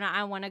and Sedona.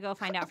 I want to go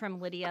find out from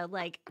Lydia.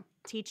 Like,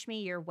 teach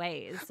me your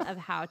ways of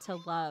how to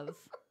love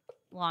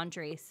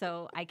laundry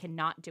so I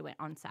cannot do it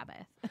on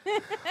Sabbath.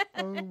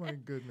 Oh my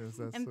goodness,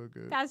 that's And so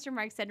good. Pastor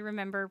Mark said,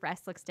 remember,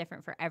 rest looks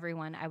different for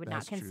everyone. I would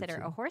That's not true, consider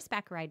too. a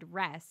horseback ride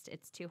rest.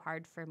 It's too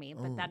hard for me.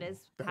 But that Ooh, is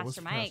that Pastor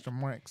was Mike. Pastor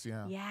Mike's,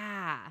 yeah.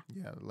 Yeah.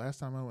 Yeah, the last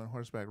time I went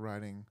horseback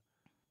riding,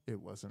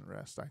 it wasn't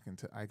rest. I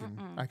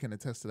can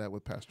attest to that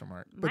with Pastor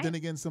Mark. But My- then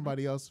again,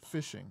 somebody else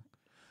fishing.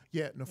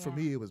 Yeah, no, for Yeah.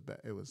 me it was bad.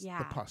 It was Yeah.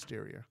 the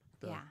posterior.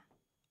 Yeah.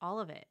 All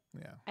of it.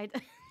 Yeah.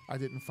 I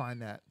didn't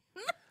find that.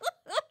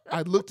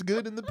 I looked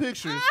good in the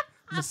pictures.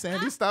 Miss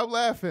Sandy, stop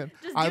laughing.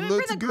 Just I do it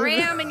looked for the good.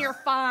 gram and you're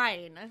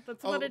fine.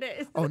 That's what it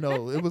is. Oh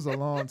no, it was a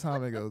long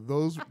time ago.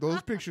 Those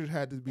pictures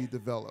had to be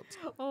developed.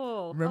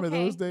 Oh, Remember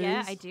okay. those days?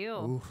 Yeah, I do.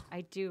 Oof.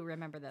 I do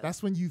remember those.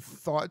 That's when you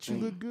thought you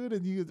looked good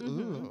and you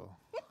Mm-hmm. ugh.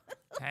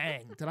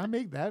 Dang, did I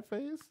make that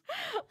face?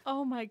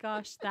 Oh my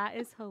gosh, that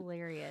is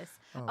hilarious.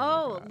 Oh, my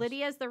Oh, gosh.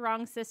 Lydia's the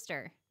wrong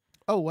sister.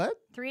 Oh, what?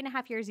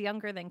 3.5 years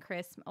younger than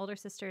Chris. My older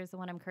sister is the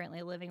one I'm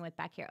currently living with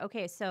back here.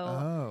 Okay,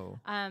 so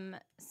Oh.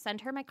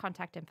 send her my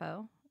contact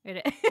info.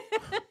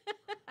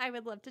 I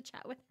would love to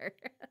chat with her.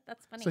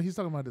 That's funny. So he's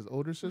talking about his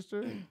older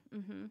sister?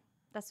 Mm-hmm.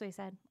 That's what he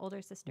said.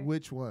 Older sister.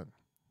 Which one?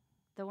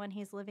 The one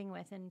he's living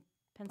with in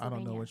I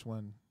Pennsylvania. don't know which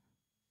one.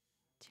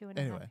 2.5.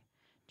 Anyway.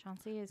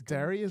 Chauncey is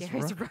Darius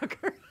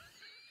Rucker.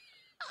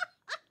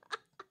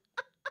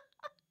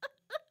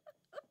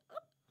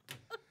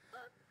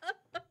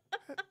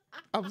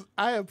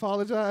 I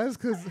apologize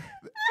because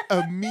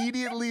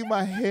immediately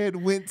my head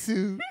went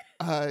to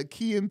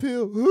Key and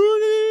Peele.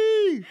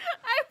 Hootie!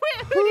 I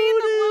went Hootie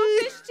and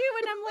the Blowfish too,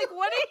 and I'm like,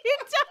 what are you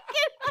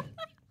talking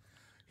about?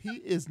 He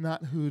is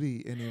not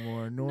Hootie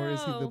anymore, nor is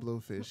he the No.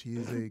 Blowfish. He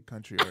is a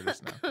country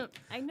artist now.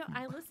 I know.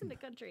 I listen to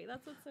country.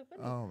 That's what's so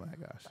funny. Oh my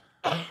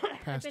gosh.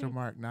 Pastor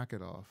Mark, knock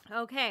it off.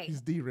 Okay.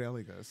 He's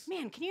derailing us.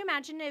 Man, can you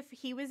imagine if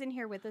he was in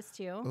here with us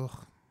too?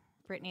 Ugh.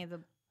 Brittany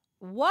the.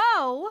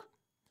 Whoa!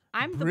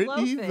 I'm the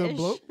Brittany blowfish. the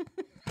blow.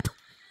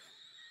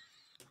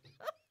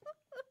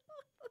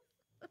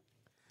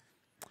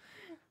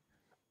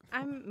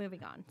 I'm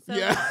moving on. So,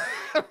 Yeah.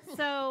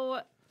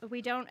 so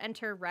we don't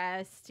enter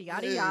rest.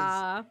 Yada Yes.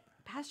 yada.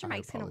 Pastor I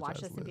Mike's gonna watch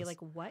apologize, this and be Liz.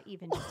 like, "What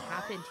even just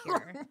happened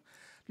here?"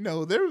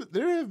 No, there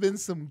have been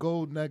some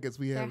gold nuggets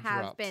we There have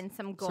have dropped. been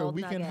some gold so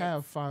we nuggets. can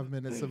have 5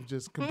 minutes of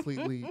just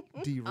completely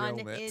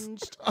derailment.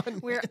 Unhinged.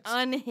 We're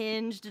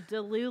unhinged,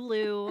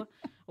 delulu,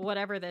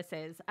 whatever this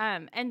is.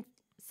 And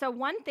so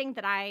one thing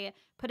that I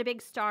put a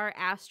big star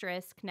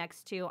asterisk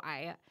next to,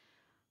 I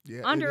Yeah, it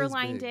is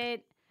underlined big.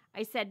 it.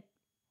 I said,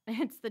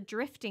 it's the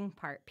drifting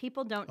part.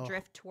 People don't Oh.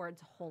 drift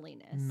towards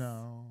holiness.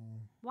 No,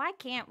 Why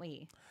can't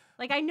we?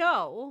 Like, I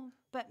know,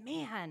 but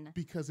man,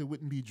 because it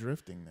wouldn't be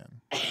drifting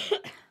then.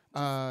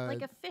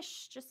 like a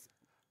fish just.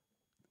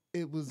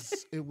 it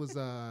was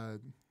a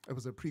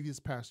previous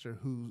pastor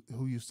who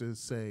used to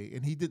say,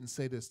 and he didn't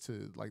say this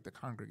to like the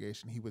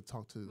congregation. He would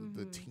talk to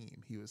the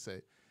team. He would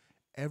say,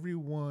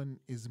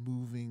 everyone's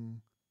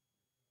moving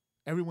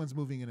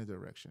in a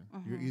direction.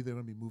 You're either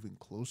going to be moving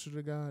closer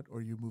to God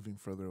or you're moving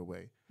further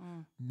away.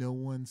 No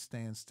one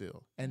stands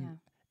still. And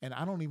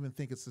I don't even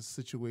think it's a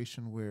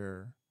situation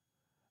where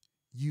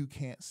you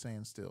can't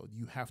stand still.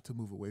 You have to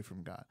move away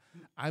from God.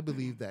 I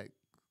believe that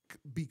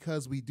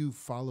because we do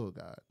follow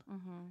God,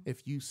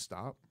 if you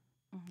stop,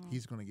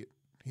 he's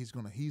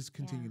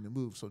continuing to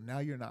move. So now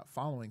you're not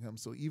following him.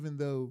 So even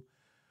though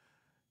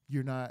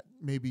you're not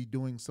maybe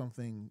doing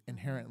something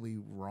inherently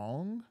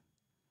wrong,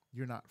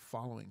 you're not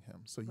following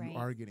him. So Right. you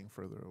are getting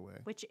further away.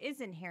 Which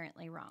is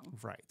inherently wrong.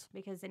 Right.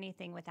 Because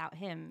anything without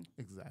him,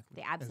 Exactly.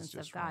 the It's absence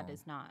of just God wrong.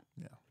 is not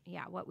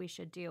Yeah. what we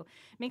should do.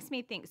 Makes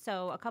me think.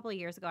 So a couple of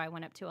years ago, I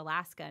went up to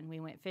Alaska and we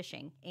went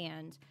fishing,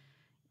 and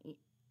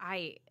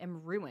I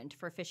am ruined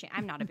for fishing.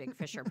 I'm not a big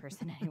fisher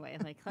person anyway.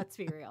 Like, let's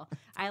be real.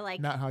 I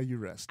like Not how you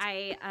rest.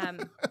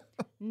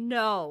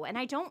 no, and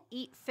I don't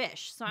eat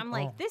fish. So I'm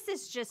like, Oh. this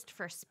is just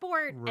for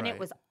sport. And it Right.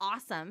 was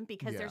awesome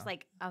because there's Yeah.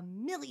 like a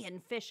million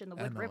fish in the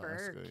Wood In River,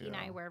 or Alaska,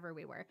 Kenai, yeah. wherever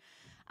we were.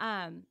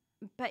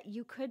 But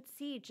you could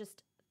see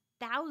just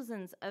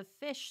thousands of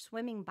fish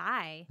swimming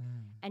by,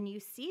 and you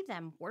see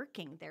them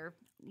working. They're,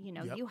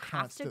 Yep, you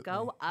have to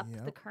go constantly. up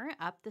the Yep. current,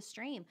 up the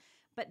stream.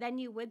 But then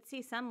you would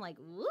see some like,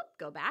 whoop,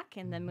 go back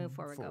and then move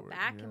forward, go Forward,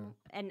 back. yeah.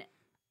 And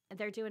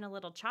they're doing a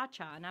little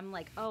cha-cha. And I'm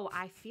like, oh,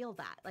 I feel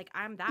that. Like,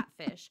 I'm that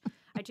fish.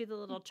 I do the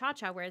little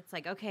cha-cha where it's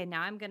like, okay,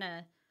 now I'm going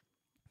to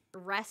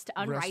rest Rest for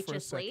a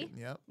unrighteously. second,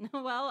 Yep.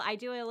 Well, I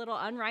do a little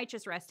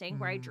unrighteous resting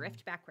where I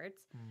drift backwards.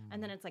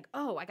 And then it's like,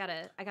 oh, I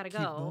gotta Keep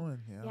go.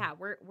 going. Yeah.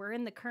 We're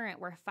in the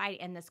current, we're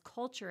fighting, and this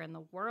culture in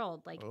the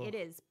world, like it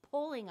is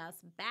pulling us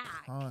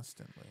back.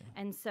 Constantly.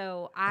 And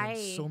so And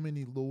so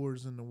many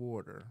lures in the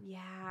water.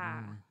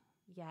 yeah.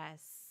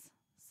 Yes.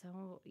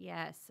 So,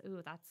 yes.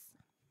 Ooh,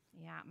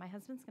 my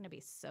husband's going to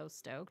be so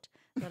stoked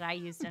that I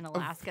used an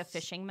Alaska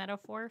fishing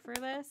metaphor for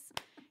this.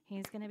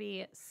 He's going to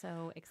be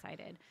so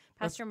excited.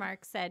 Pastor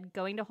Mark said,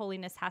 going to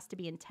holiness has to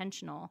be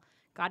intentional.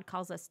 God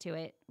calls us to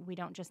it. We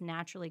don't just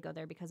naturally go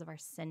there because of our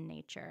sin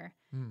nature.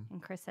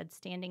 And Chris said,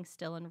 standing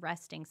still and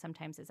resting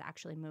sometimes is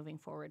actually moving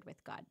forward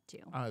with God too.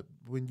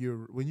 When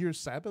you're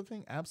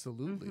Sabbathing,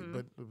 absolutely.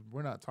 But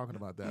we're not talking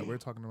about that. We're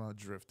talking about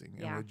drifting.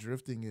 And Yeah. what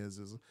drifting is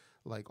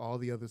like all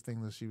the other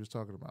things that she was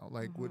talking about.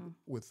 Like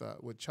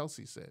what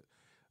Chelsea said,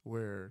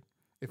 where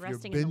if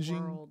Resting you're in the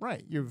binging, world.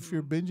 right? If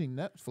you're binging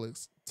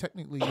Netflix,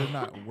 technically you're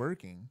not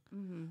working.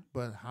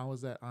 But how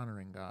is that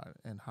honoring God?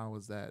 And how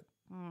is that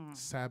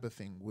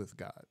Sabbathing with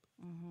God?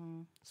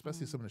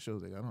 Especially some of the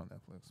shows they got on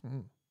Netflix.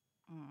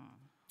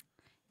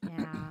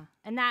 Yeah.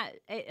 And that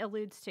it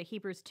alludes to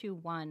Hebrews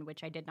 2:1,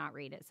 which I did not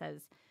read. It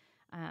says,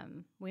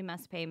 we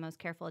must pay most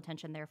careful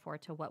attention, therefore,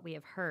 to what we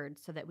have heard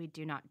so that we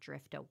do not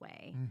drift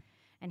away.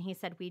 And he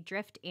said we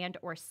drift and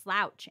or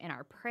slouch in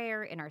our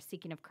prayer, in our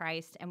seeking of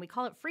Christ, and we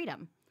call it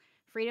freedom.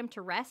 Freedom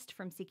to rest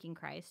from seeking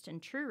Christ,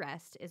 and true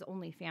rest is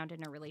only found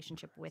in a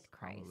relationship with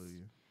Christ.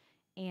 Hallelujah.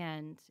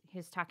 And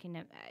he's talking,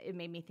 it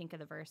made me think of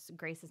the verse,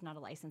 grace is not a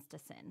license to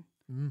sin.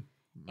 That's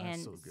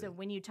And so so good.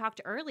 when you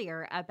talked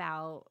earlier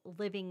about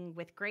living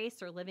with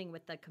grace or living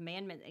with the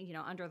commandment,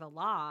 under the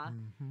law,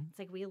 it's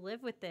like we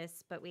live with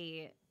this, but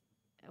we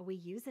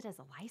use it as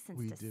a license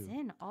We to do.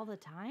 sin all the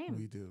time.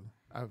 We do.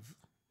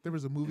 There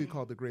was a movie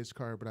called The Grace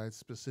Card, but I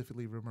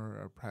specifically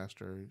remember a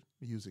pastor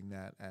using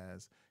that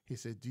as, he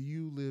said, do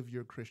you live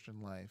your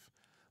Christian life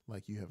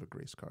like you have a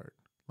grace card?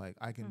 Like,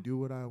 I can do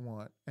what I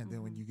want, and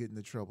then when you get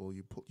into trouble,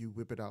 you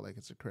whip it out like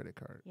it's a credit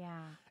card.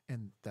 Yeah.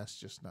 And that's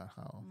just not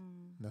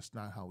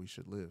how we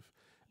should live.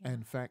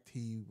 In fact,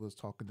 he was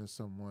talking to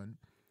someone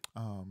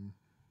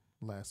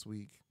last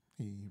week.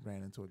 He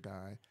ran into a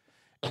guy,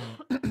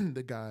 and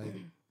the guy,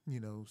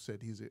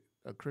 said he's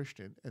a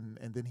Christian, and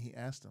then he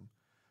asked him,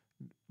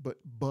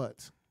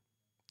 but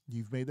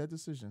You've made that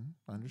decision.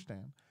 I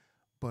understand.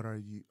 But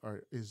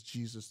is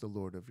Jesus the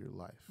Lord of your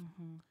life?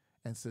 Mm-hmm.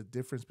 And it's the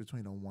difference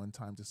between a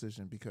one-time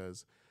decision,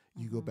 because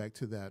you go back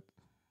to the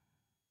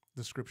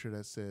scripture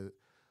that said,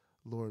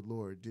 Lord,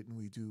 Lord, didn't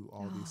we do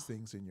all these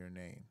things in your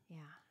name? Yeah.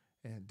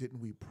 And didn't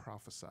we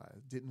prophesy?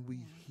 Didn't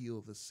we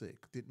heal the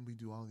sick? Didn't we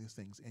do all these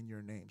things in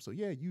your name? So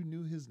yeah, you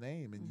knew his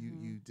name and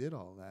you did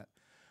all that.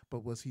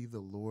 But was he the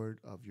Lord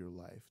of your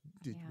life?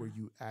 Were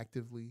you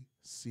actively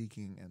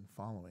seeking and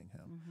following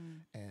him?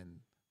 Mm-hmm. And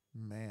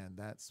man,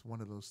 that's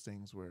one of those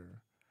things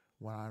where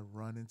when I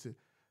run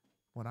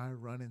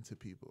into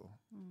people,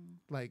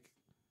 like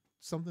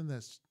something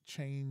that's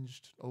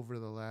changed over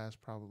the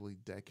last probably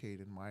decade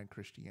in my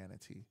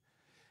Christianity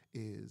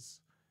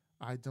is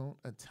I don't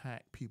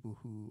attack people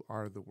who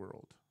are the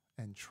world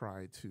and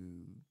try to.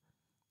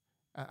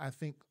 I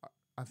think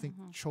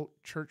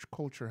church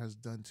culture has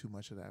done too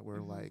much of that,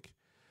 where like,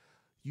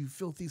 you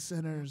filthy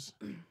sinners,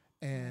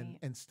 and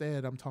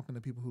instead I'm talking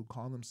to people who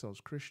call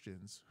themselves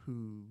Christians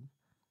who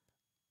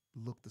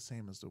look the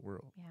same as the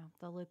world. Yeah,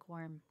 the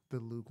lukewarm.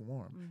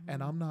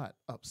 And I'm not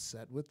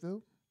upset with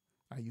them.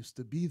 I used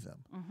to be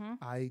them. Mm-hmm.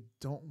 I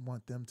don't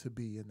want them to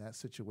be in that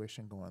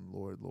situation going,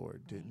 Lord,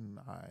 Lord, didn't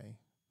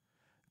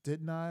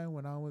I,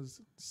 when I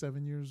was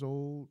 7 years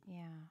old,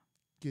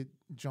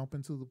 jump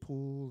into the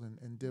pool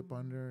and dip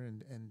under,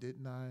 and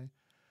didn't I?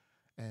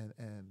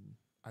 And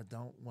I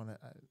don't want to.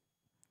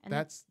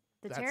 That's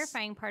the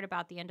terrifying part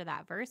about the end of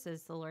that verse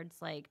is the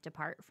Lord's like,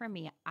 "Depart from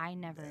me, I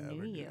never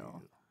knew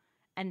you."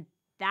 And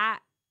that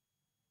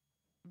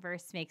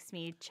verse makes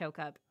me choke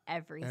up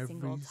every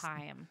single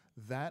time.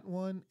 That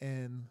one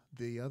and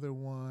the other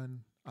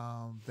one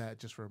that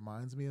just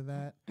reminds me of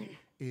that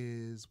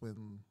is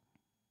when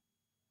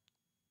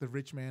the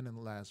rich man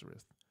and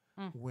Lazarus,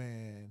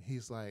 when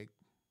he's like,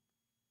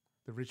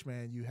 the rich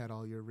man, you had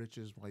all your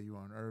riches while you were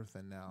on earth,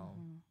 and now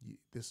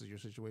this is your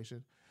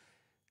situation.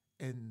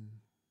 And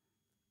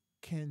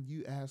can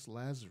you ask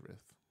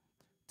Lazarus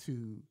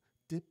to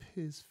dip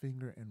his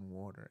finger in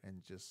water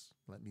and just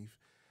let me,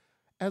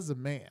 as a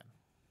man,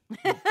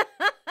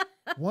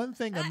 one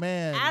thing a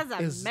man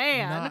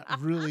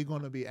not really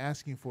going to be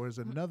asking for is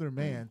another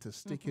man to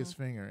stick his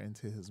finger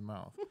into his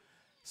mouth.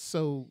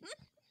 So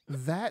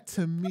that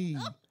to me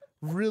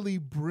really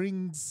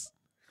brings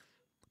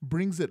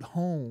it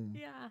home.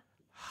 Yeah.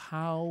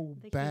 How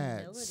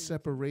bad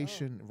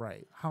separation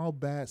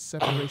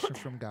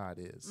from God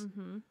is.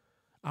 Mm-hmm.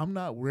 I'm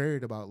not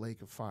worried about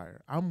lake of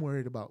fire. I'm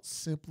worried about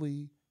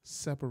simply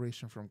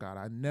separation from God.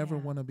 I never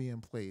want to be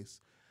in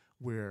place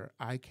where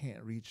I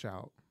can't reach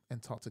out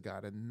and talk to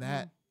God. And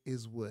that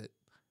is what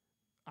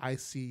I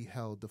see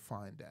hell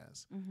defined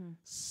as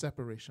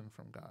separation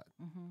from God.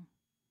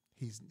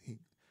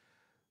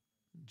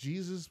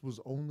 Jesus was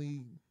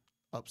only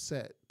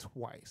upset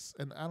twice.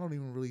 And I don't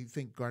even really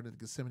think Garden of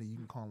Gethsemane, you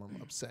can call him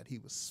upset. He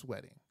was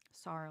sweating.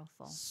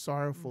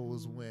 Sorrowful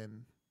was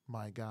when,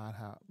 my God,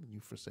 how you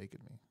forsaken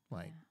me.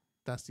 Like,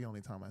 that's the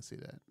only time I see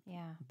that.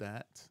 Yeah.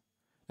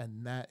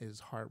 That is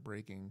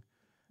heartbreaking.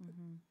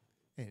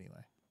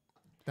 Anyway,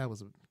 that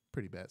was a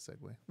pretty bad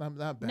segue. Not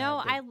bad.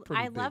 No, but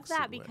I love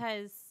that segue.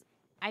 because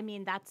I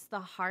mean, that's the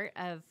heart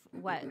of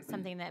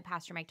something that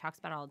Pastor Mike talks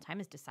about all the time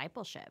is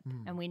discipleship.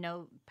 And we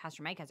know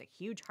Pastor Mike has a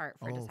huge heart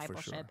for discipleship.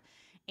 For sure.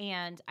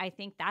 And I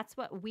think that's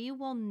what we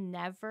will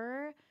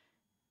never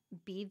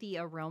be, the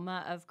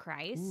aroma of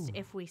Christ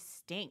if we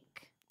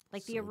stink.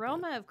 Like the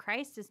aroma of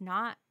Christ is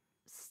not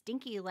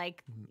stinky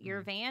like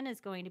your van is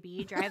going to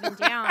be driving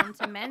down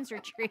to men's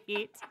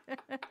retreat.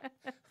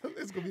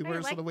 It's going to be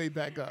worse on the way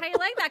back up. How you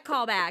like that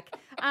callback?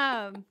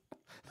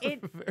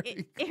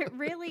 It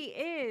really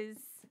is.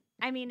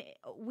 I mean,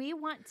 we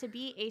want to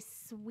be a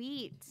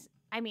sweet,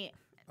 aroma.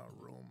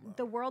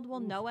 The world will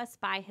know us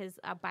by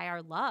by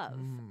our love.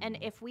 And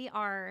if we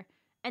are,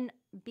 and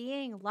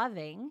being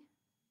loving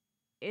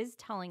is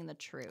telling the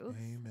truth.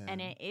 Amen. And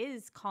it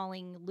is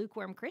calling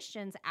lukewarm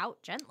Christians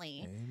out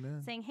gently.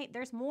 Amen. Saying, hey,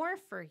 there's more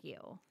for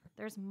you.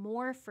 There's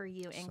more for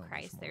you in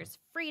Christ. There's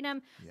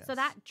freedom. Yes. So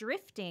that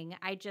drifting,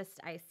 I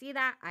see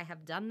that. I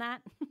have done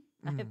that.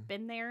 I have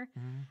been there.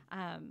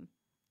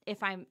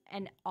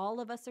 And all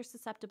of us are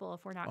susceptible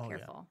if we're not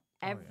careful.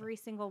 Every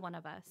single one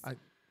of us.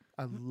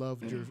 I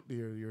loved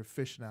your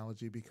fish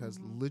analogy because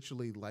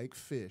literally like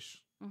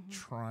fish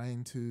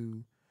trying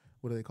to,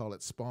 what do they call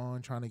it?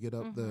 Spawn, trying to get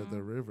up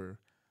the river.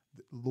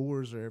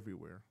 Lures are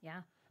everywhere.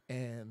 Yeah.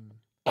 And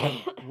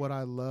what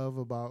I love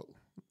about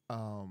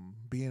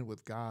being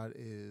with God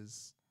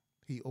is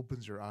he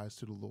opens your eyes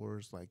to the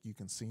lures. Like you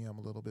can see him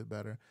a little bit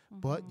better,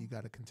 but you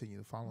got to continue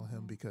to follow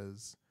him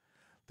because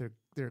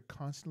they're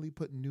constantly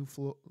putting new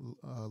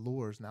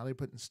lures. Now they're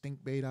putting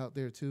stink bait out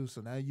there too.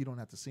 So now you don't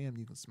have to see them.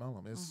 You can smell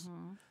them. It's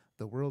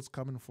the world's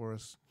coming for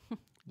us.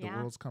 The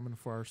world's coming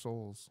for our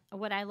souls.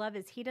 What I love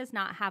is he does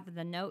not have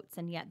the notes,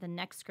 and yet the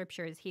next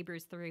scripture is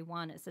Hebrews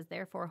 3:1. It says,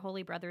 therefore,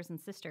 holy brothers and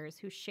sisters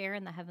who share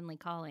in the heavenly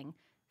calling,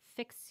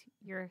 fix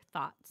your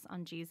thoughts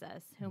on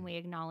Jesus, whom we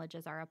acknowledge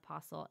as our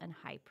apostle and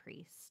high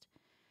priest.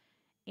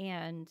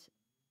 And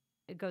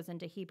it goes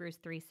into Hebrews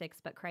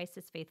 3:6, but Christ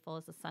is faithful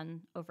as a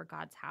son over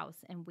God's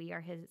house, and we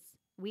are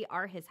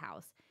his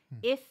house.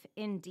 If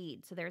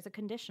indeed, so there's a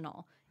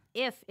conditional,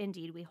 if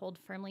indeed we hold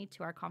firmly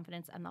to our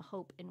confidence and the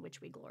hope in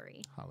which we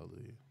glory.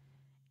 Hallelujah.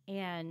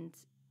 And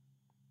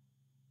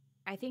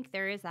I think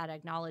there is that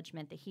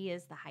acknowledgement that he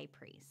is the high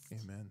priest.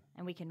 Amen.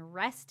 And we can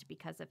rest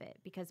because of it.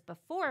 Because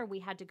before we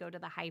had to go to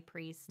the high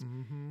priest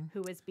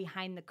who was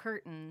behind the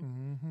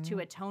curtain to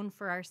atone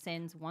for our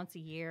sins once a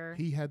year.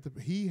 He had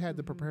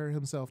to prepare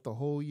himself the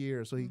whole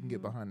year so he can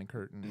get behind the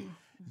curtain.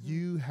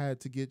 You had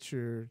to get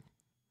your,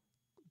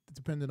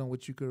 depending on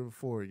what you could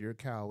afford, your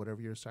cow, whatever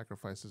your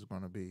sacrifice is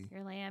going to be.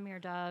 Your lamb, your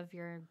dove,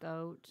 your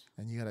goat.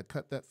 And you got to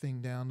cut that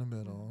thing down the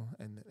middle.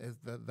 And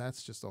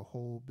that's just a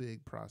whole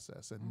big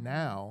process. And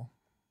now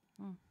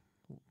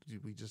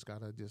we just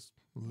got to just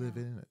live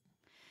in it.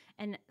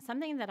 And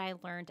something that I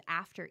learned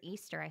after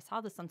Easter, I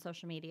saw this on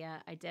social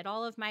media. I did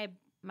all of my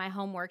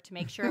homework to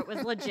make sure it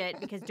was legit,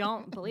 because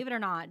believe it or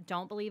not,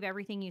 don't believe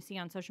everything you see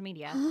on social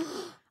media.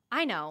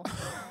 I know.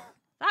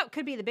 That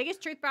could be the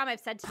biggest truth bomb I've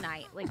said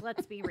tonight. Like,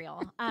 let's be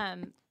real.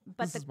 But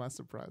This is my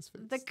surprise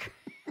face.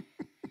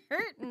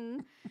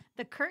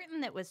 The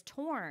curtain that was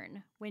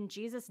torn when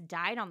Jesus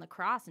died on the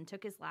cross and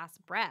took his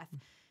last breath,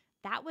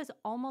 that was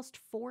almost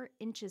 4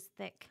 inches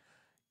thick.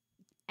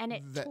 And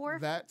it tore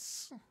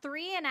that's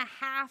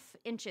 3.5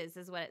 inches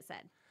is what it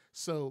said.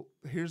 So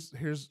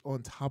here's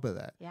on top of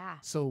that. Yeah.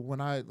 So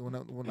when I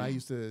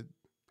used to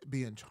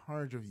be in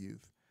charge of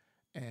youth,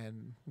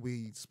 and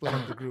we split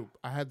up the group,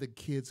 I had the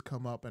kids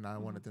come up and I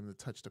wanted them to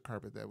touch the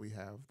carpet that we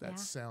have, that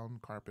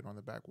sound carpet on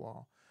the back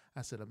wall.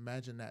 I said,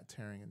 imagine that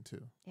tearing in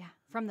two. Yeah,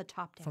 from the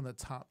top down. From the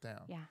top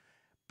down. Yeah.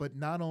 But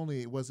not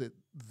only was it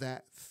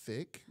that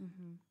thick,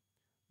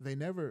 they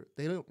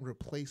don't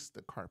replace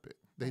the carpet.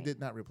 They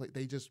did not replace,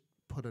 they just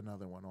put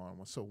another one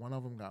on. So one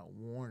of them got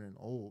worn and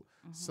old.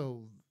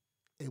 So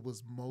it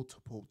was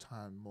multiple.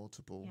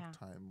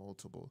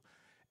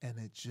 And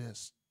it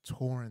just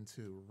tore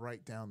into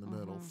right down the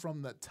middle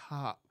from the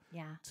top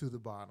to the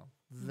bottom.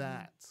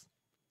 That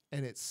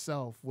in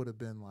itself would have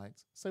been like,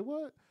 say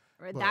what?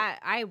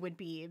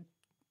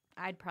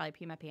 I'd probably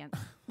pee my pants.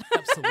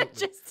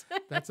 Absolutely.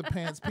 That's a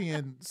pants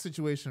peeing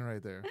situation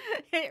right there.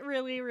 It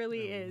really,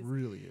 really is. It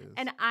really is.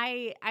 And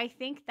I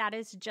think that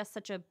is just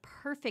such a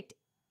perfect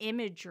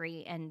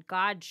imagery, and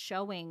God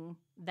showing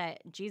that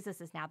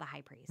Jesus is now the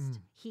high priest.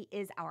 He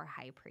is our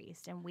high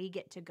priest, and we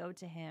get to go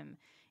to him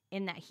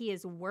in that he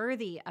is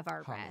worthy of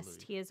our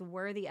rest. He is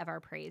worthy of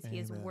our praise. Amen. He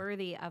is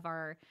worthy of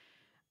our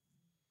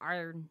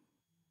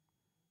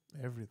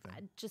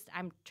everything.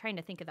 I'm trying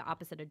to think of the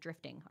opposite of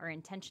drifting, our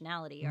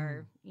intentionality,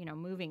 our,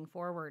 moving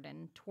forward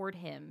and toward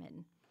him.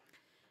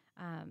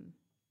 And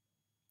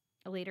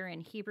later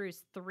in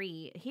Hebrews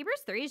 3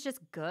 is just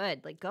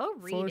good. Like, go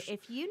read.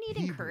 If you need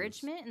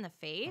encouragement in the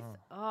faith,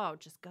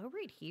 just go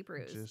read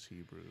Hebrews. Just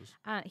Hebrews.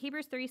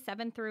 Hebrews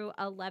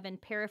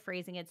 3:7-11,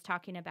 paraphrasing, it's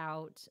talking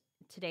about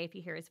today, if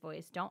you hear his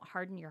voice, don't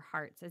harden your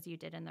hearts as you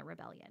did in the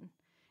rebellion.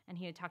 And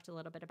he had talked a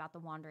little bit about the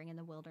wandering in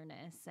the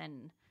wilderness.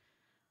 And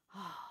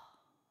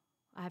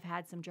I've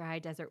had some dry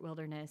desert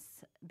wilderness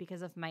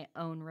because of my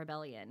own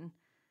rebellion.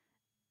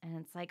 And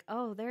it's like,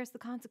 oh, there's the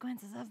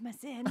consequences of my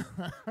sin.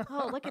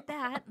 Oh, look at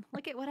that.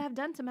 Look at what I've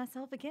done to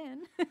myself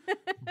again.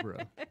 Bro.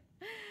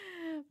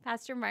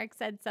 Pastor Mark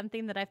said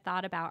something that I've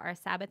thought about. Our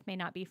Sabbath may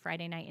not be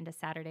Friday night into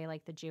Saturday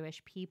like the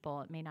Jewish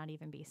people. It may not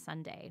even be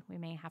Sunday. We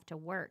may have to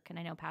work. And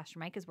I know Pastor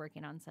Mike is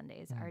working on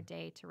Sundays. Our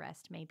day to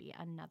rest may be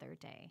another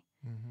day.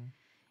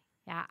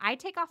 Yeah, I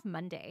take off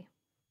Monday.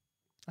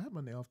 I have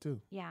Monday off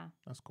too. Yeah.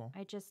 That's cool.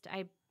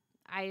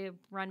 I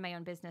run my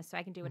own business, so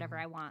I can do whatever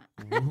I want.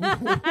 I'm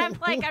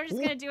just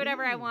going to do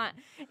whatever I want.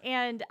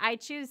 And I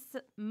choose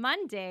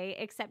Monday,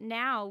 except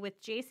now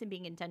with Jason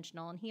being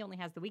intentional, and he only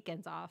has the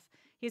weekends off,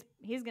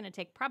 he's going to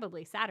take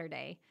probably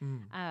Saturday.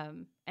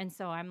 And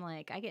so I'm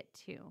like, I get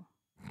 2.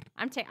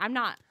 I'm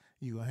not.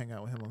 You going to hang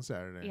out with him on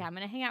Saturday. Yeah, I'm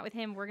going to hang out with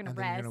him. We're going to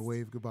rest. You're going to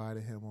wave goodbye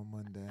to him on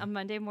Monday. On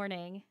Monday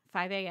morning,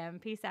 5 a.m.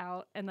 Peace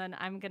out. And then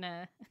I'm going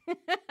to...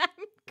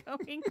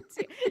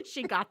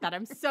 She got that.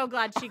 I'm so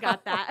glad she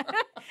got that.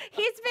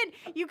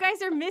 You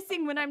guys are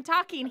missing when I'm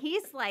talking.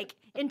 He's like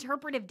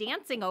interpretive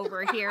dancing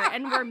over here,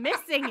 and we're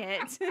missing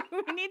it.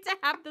 We need to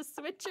have the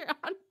switcher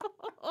on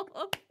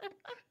hold.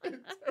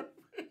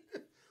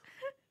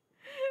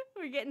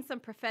 We're getting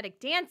some prophetic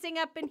dancing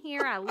up in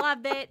here. I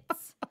love it.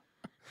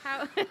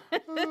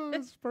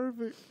 It's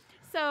perfect.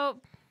 So,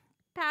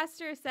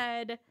 Pastor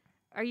said,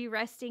 are you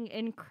resting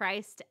in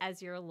Christ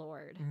as your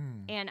Lord?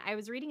 And I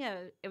was reading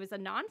it was a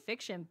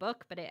nonfiction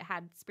book, but it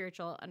had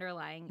spiritual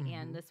underlying.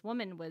 And this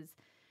woman was,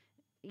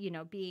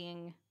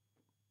 being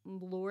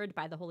lured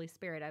by the Holy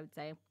Spirit, I would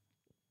say.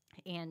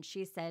 And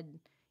she said,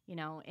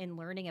 in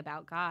learning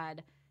about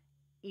God,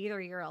 either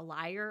you're a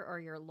liar or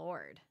you're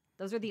Lord.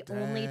 Those are the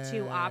only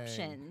 2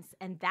 options.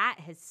 And that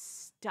has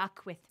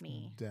stuck with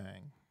me.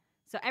 Dang.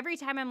 So every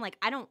time I'm like,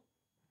 I don't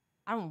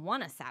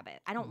want a Sabbath.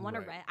 I don't want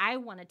to rest. I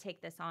want to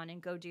take this on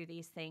and go do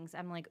these things.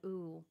 I'm like,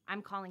 ooh,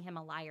 I'm calling him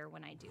a liar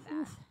when I do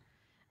that.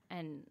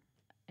 And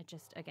it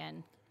just,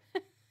 again.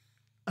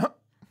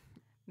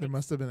 There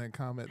must have been a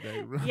comment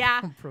that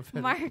Yeah,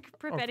 prophetic, Mark,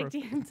 prophetic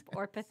demons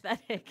or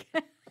pathetic.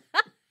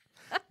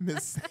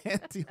 Miss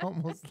Sandy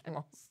almost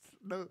lost.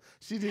 No,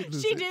 she did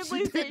lose She it. did She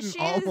lose it. didn't She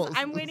is. almost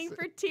I'm lose waiting it.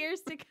 for tears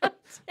to come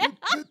down.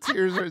 The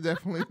tears are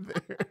definitely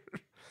there.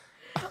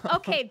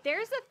 Okay,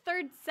 there's a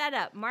third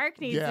setup. Mark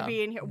needs to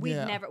be in here.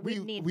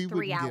 We'd need 3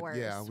 wouldn't hours.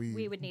 Get,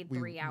 we would need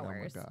 3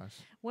 hours. Oh my gosh.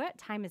 What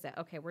time is it?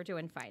 Okay, we're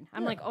doing fine.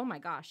 I'm like, oh my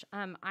gosh.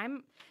 I'm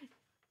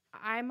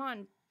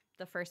on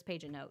the first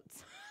page of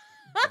notes.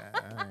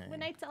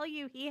 When I tell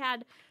you he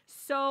had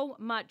so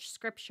much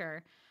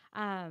scripture,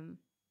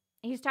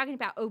 he's talking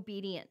about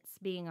obedience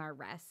being our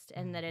rest,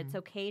 and that it's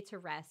okay to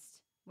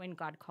rest when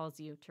God calls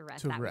you to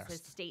rest. That was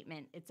his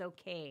statement. It's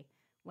okay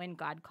when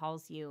God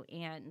calls you,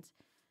 and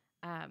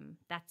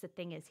that's the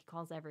thing is he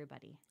calls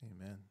everybody.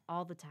 Amen.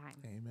 All the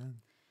time.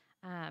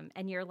 Amen.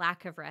 And your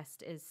lack of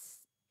rest it's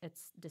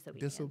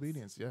disobedience.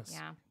 Disobedience, yes.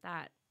 Yeah,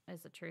 that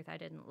is the truth I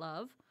didn't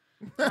love.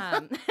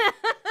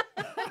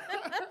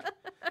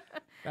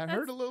 That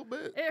hurt a little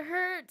bit. It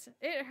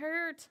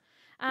hurt.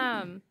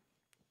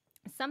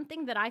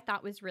 Something that I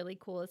thought was really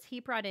cool is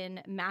he brought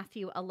in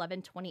Matthew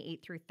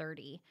 11:28 through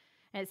 30.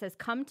 And it says,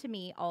 "Come to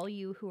me, all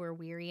you who are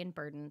weary and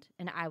burdened,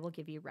 and I will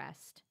give you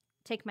rest.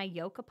 Take my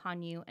yoke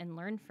upon you and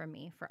learn from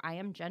me, for I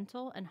am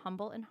gentle and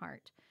humble in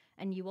heart,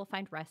 and you will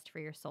find rest for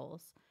your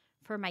souls.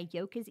 For my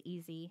yoke is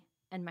easy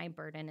and my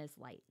burden is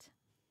light."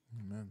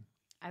 Amen.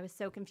 I was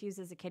so confused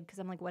as a kid because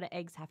I'm like, what do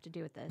eggs have to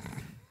do with this?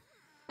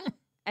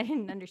 I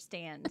didn't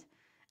understand.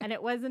 And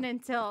it wasn't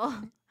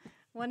until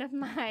one of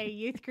my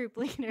youth group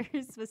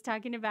leaders was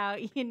talking about,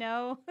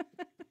 the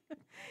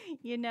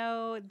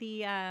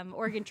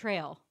Oregon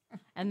Trail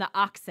and the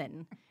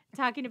oxen,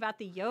 talking about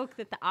the yoke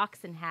that the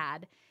oxen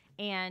had.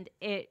 And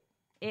it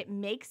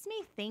makes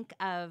me think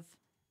of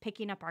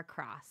picking up our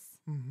cross.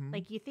 Mm-hmm.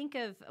 Like you think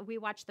of, we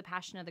watch The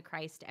Passion of the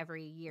Christ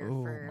every year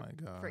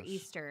for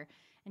Easter.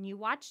 And you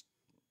watch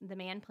the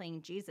man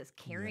playing Jesus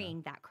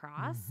carrying that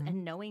cross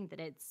and knowing that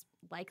it's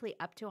likely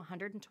up to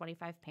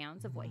 125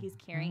 pounds of what he's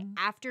carrying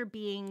after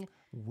being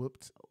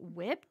whipped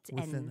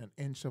within an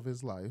inch of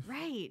his life.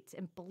 Right.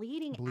 And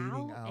bleeding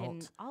out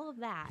and all of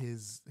that.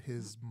 His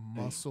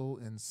muscle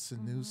and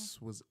sinews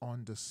was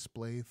on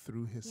display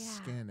through his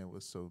skin. It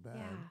was so bad.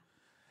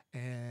 Yeah.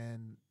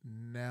 And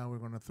now we're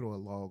going to throw a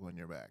log on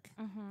your back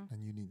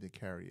and you need to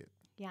carry it.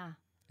 Yeah.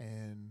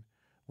 And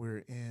we're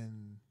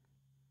in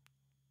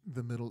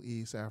the Middle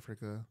East,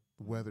 Africa.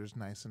 The weather's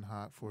nice and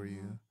hot for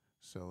you,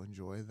 so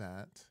enjoy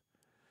that.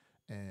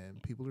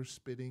 And people are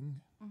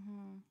spitting,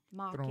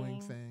 mocking,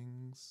 throwing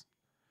things.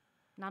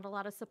 Not a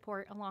lot of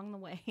support along the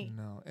way.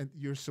 No, and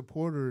your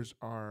supporters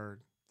are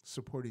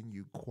supporting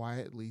you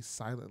quietly,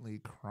 silently,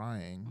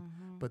 crying.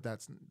 But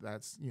that's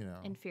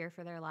in fear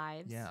for their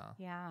lives.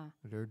 Yeah.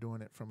 They're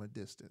doing it from a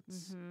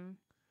distance.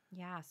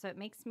 Yeah, so it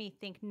makes me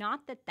think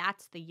not that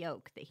that's the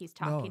yoke that he's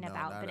talking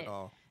about, not but at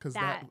all, because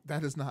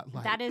that is not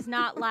light. That is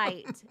not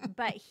light,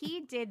 but he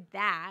did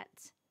that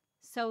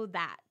so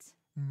that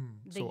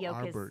the yoke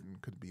our burden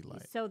could be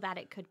light, so that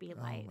it could be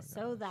light,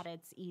 so that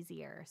it's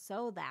easier,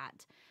 so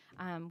that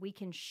we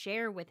can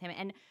share with him.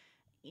 And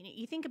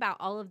you think about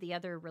all of the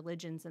other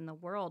religions in the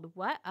world.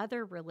 What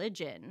other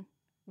religion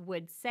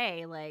would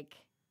say, like,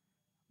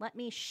 let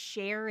me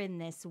share in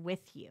this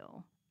with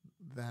you?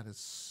 That is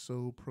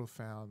so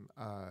profound.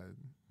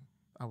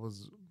 I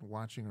was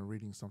watching or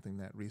reading something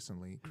that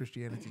recently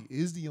Christianity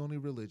is the only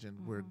religion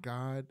where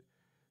God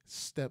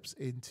steps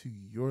into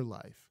your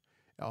life.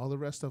 All the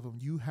rest of them,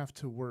 you have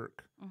to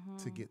work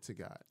to get to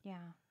God. Yeah.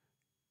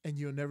 And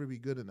you'll never be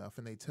good enough.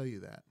 And they tell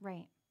you that.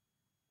 Right.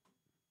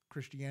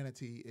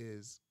 Christianity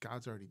is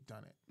God's already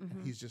done it.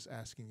 And he's just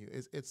asking you.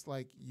 It's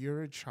like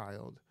you're a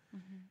child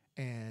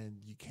and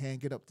you can't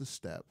get up the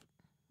step.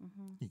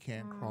 You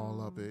can't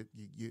crawl up it.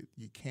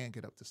 You can't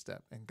get up the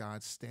step. And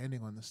God's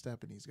standing on the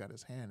step and he's got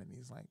his hand and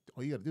he's like,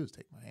 all you got to do is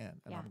take my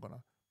hand and I'm going to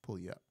pull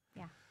you up.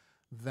 Yeah.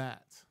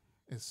 That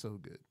is so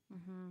good.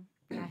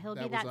 Yeah, he'll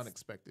that be was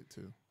unexpected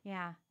too.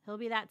 Yeah, he'll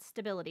be that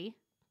stability.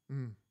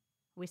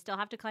 We still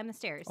have to climb the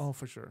stairs. Oh,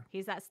 for sure.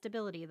 He's that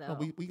stability though.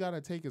 No, we got to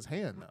take his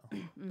hand though.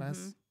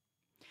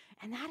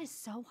 And that is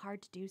so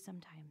hard to do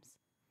sometimes.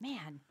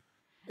 Man.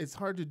 It's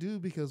hard to do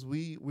because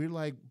we're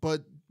like,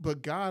 but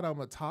God, I'm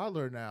a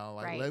toddler now.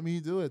 Like, let me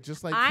do it,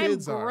 just like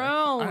kids are.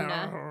 I'm grown.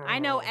 I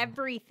know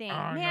everything.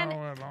 Man,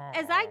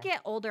 as I get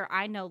older,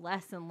 I know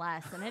less and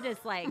less. And it is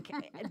like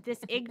this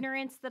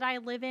ignorance that I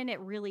live in,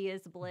 it really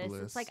is bliss.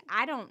 It's like,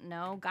 I don't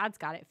know. God's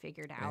got it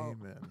figured out.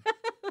 Amen.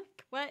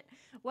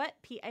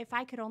 If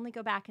I could only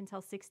go back and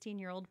tell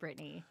 16-year-old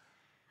Brittany,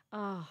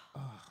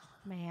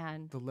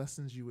 man. The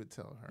lessons you would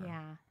tell her.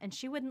 Yeah. And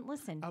she wouldn't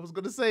listen. I was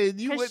going to say,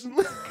 you wouldn't.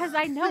 Because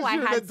I know I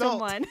had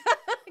someone.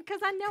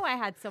 Because I know I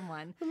had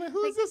someone. I'm like,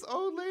 who's this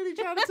old lady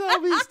trying to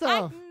tell me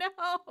stuff? I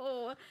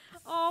know.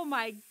 Oh,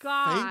 my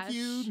gosh. Thank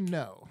you,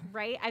 no.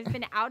 Right? I've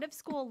been out of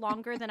school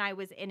longer than I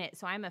was in it,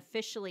 so I'm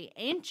officially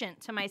ancient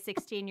to my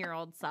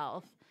 16-year-old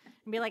self.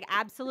 And be like,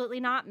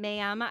 absolutely not,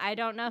 ma'am. I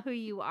don't know who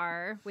you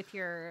are with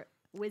your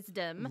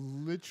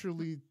wisdom.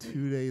 Literally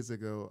 2 days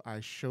ago, I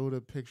showed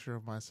a picture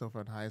of myself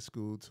in high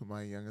school to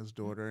my youngest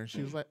daughter, and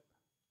she was like,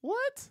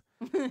 "What?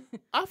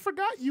 I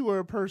forgot you were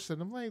a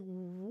person." I'm like,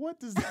 "What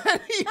does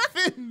that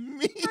even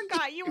mean?"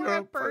 Forgot you were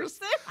a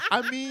person.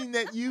 I mean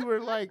that you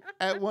were like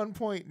at one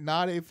point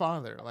not a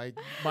father. Like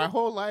my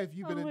whole life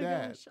you've been Oh a my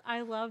dad. gosh,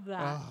 I love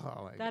that.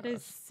 Oh my That gosh.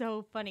 is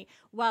so funny.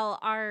 Well,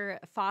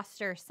 our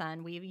foster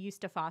son, we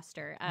used to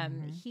foster,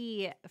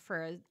 he,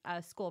 for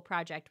a school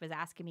project, was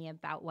asking me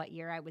about what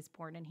year I was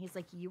born. And he's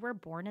like, "You were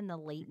born in the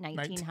late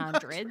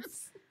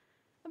 1900s?"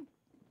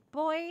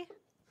 Boy,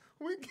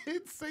 When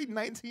kids say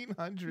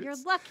 1900s, you're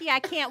lucky I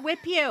can't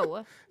whip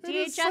you. It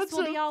is DHS will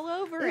such be all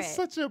over it. it's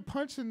such a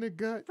punch in the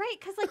gut. Right,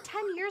 because like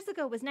 10 years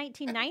ago was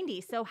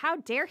 1990. So how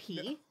dare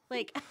he?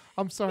 Like,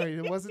 I'm sorry,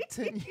 it wasn't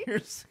 10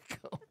 years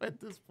ago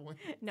at this point.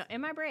 no, in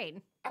my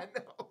brain. I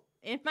know.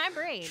 In my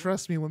brain.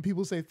 Trust me, when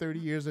people say 30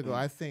 years ago,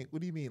 I think,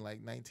 what do you mean,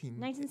 like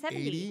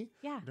 1970.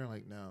 Yeah. They're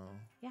like, no.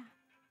 Yeah.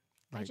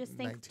 I Like just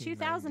think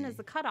 2000 1990. is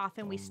the cutoff,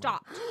 and we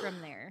stopped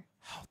from there.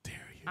 How dare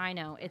you? I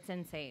know, it's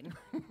insane.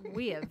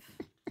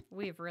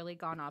 We've really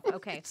gone off.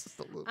 Okay. Just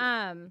a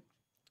little.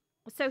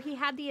 So he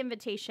had the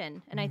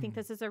invitation, and I think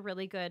this is a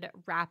really good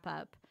wrap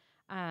up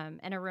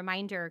and a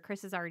reminder.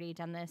 Chris has already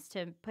done this,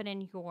 to put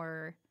in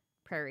your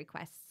prayer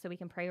requests so we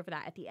can pray over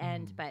that at the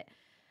end. But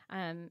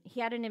he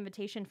had an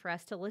invitation for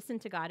us to listen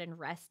to God and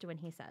rest when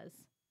he says,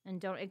 and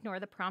don't ignore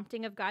the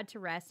prompting of God to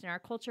rest. In our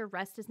culture,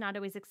 rest is not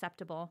always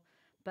acceptable,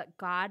 but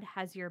God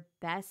has your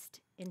best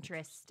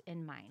interest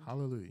in mind.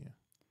 Hallelujah.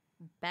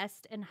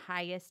 Best and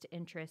highest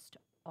interest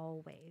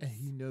always. And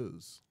he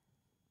knows.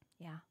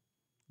 Yeah.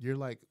 You're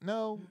like,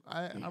 no,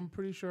 I'm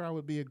pretty sure I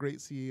would be a great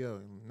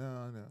CEO.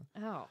 No.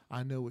 Oh,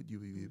 I know what you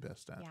would be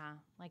best at. yeah.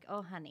 Like,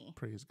 oh, honey.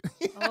 Praise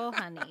God. Oh,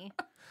 honey.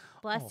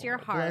 Bless your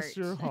heart. Bless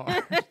your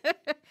heart.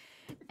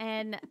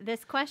 And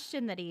this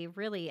question that he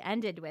really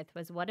ended with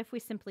was, what if we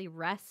simply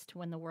rest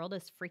when the world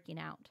is freaking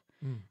out?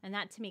 And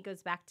that to me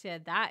goes back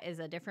to, that is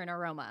a different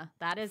aroma.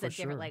 That is For a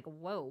different, sure. like,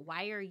 whoa,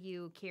 why are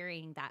you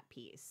carrying that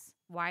piece?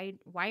 Why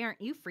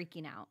aren't you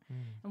freaking out?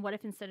 And what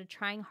if instead of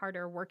trying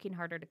harder, working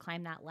harder to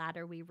climb that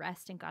ladder, we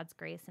rest in God's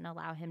grace and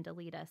allow him to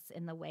lead us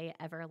in the way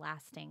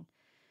everlasting?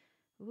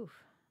 Oof.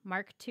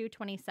 Mark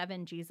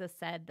 2:27, Jesus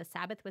said, "The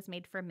Sabbath was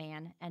made for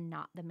man and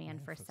not the man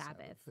for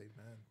Sabbath."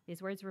 Amen.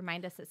 These words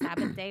remind us that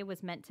Sabbath day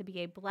was meant to be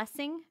a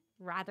blessing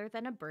rather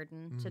than a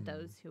burden to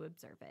those who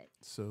observe it.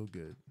 So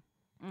good.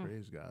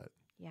 Praise God.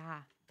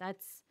 Yeah,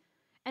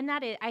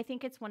 I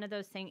think it's one of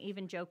those things,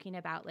 even joking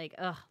about like,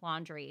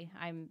 laundry.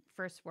 I'm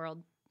first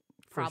world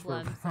First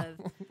world problems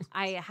of,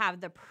 I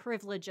have the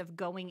privilege of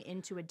going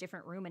into a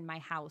different room in my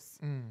house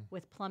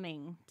with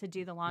plumbing to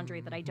do the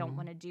laundry that I don't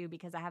want to do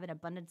because I have an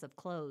abundance of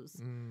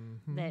clothes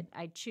that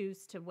I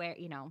choose to wear,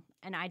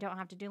 and I don't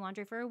have to do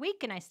laundry for a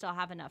week and I still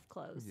have enough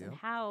clothes. Yep. And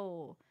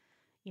how,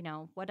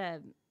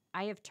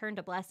 I have turned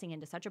a blessing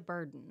into such a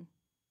burden.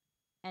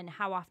 And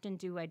how often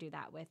do I do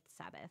that with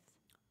Sabbath?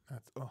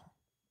 That's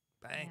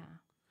bang.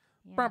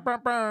 Yeah. Brr, brr,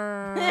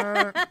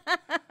 brr.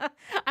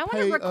 I want to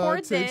Pay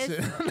record this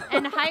attention.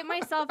 and hype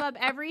myself up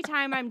every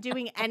time I'm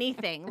doing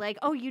anything. Like,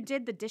 oh, you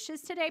did the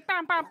dishes today?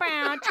 Bam, bam,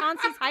 bam.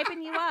 Chauncey's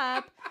hyping you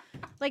up.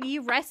 Like,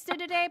 you rested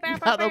today? Bam,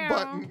 bam, Not a bam.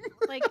 button.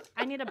 Like,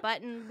 I need a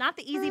button. Not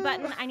the easy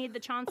button. I need the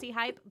Chauncey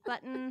hype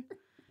button.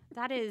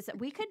 That is,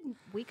 we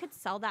could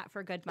sell that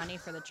for good money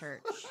for the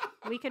church.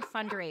 We could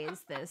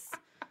fundraise this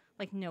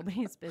like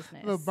nobody's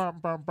business. The bum,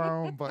 bum,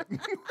 bum button.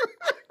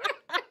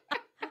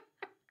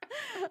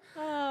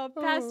 Oh,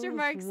 Pastor that's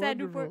Mark said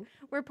wonderful.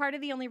 we're part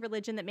of the only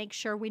religion that makes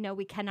sure we know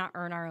we cannot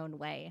earn our own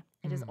way.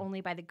 It is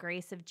only by the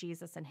grace of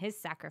Jesus and his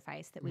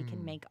sacrifice that we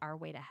can make our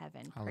way to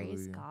heaven.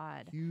 Praise Hallelujah.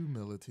 God.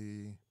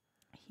 Humility.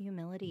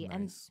 Humility.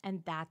 Nice.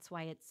 And that's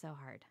why it's so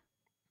hard.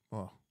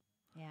 Oh,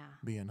 Yeah.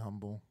 being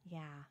humble.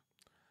 Yeah.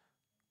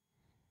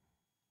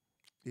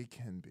 It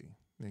can be.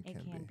 It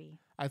can be. be.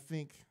 I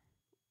think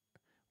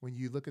when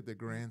you look at the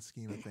grand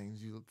scheme of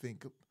things, you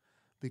think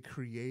the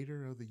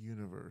creator of the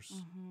universe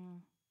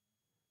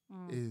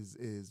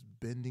is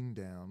bending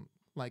down.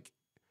 Like,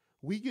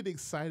 we get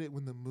excited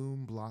when the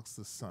moon blocks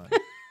the sun.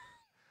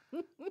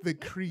 The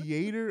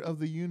creator of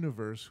the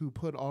universe, who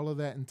put all of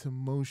that into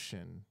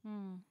motion,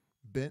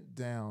 bent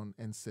down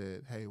and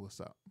said, "Hey, what's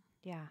up?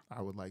 Yeah.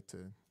 I would like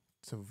to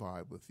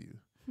vibe with you."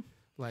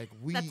 Like,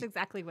 That's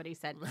exactly what he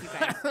said, you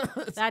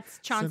guys. That's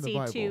Send the Chauncey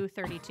Bible.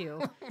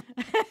 2:32.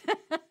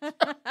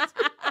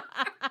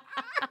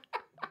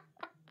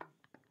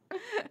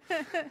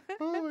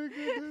 Oh my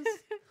goodness.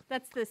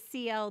 That's the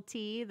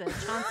CLT, the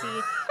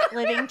Chauncey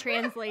Living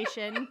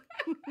Translation.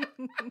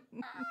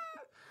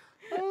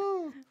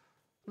 Oh,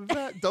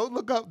 don't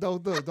look up.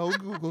 Don't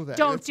Google that.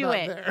 Don't It's do not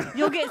it. there.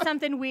 You'll get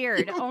something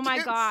weird. You'll Oh my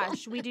get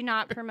gosh. We do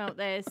not promote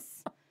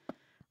this.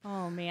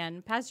 Oh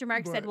man. Pastor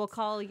Mark said But- we'll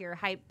call your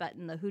hype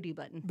button the hootie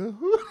button. The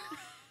who?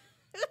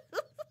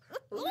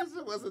 At least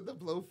it wasn't the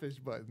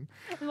blowfish button.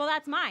 Well,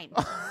 that's mine.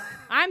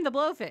 I'm the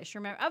blowfish,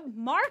 remember?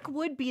 Mark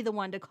would be the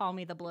one to call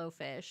me the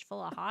blowfish, full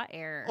of hot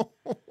air.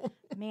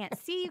 Man,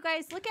 see, you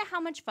guys, look at how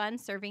much fun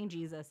serving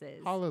Jesus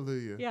is.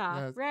 Hallelujah.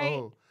 Yeah, right?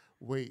 Oh,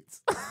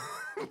 wait.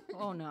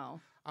 Oh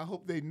no. I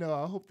hope they know.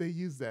 I hope they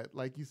use that,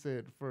 like you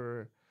said,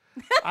 for.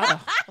 I'm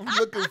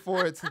looking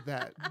forward to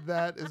that.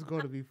 That is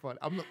going to be fun.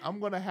 I'm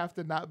going to have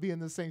to not be in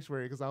the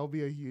sanctuary because I'll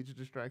be a huge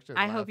distraction.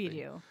 I hope you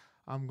do.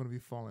 I'm going to be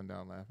falling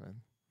down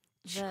laughing.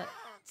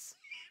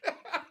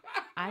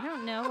 I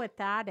don't know what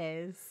that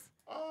is.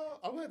 Oh,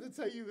 I'm going to have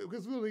to tell you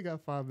because we only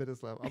got 5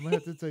 minutes left. I'm going to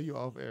have to tell you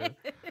off air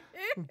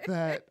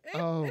that.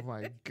 Oh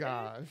my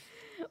gosh.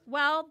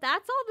 Well,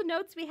 that's all the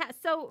notes we have.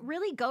 So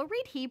really go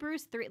read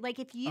Hebrews 3. Like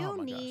if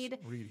you need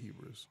read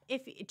Hebrews.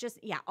 If just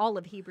all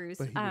of Hebrews.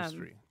 But Hebrews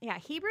 3. Yeah,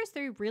 Hebrews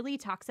 3 really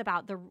talks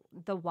about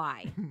the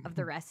why of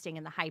the resting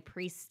and the high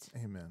priest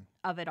Amen.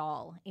 of it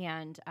all.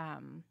 And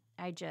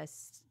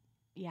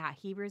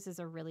Hebrews is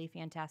a really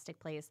fantastic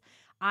place.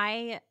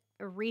 I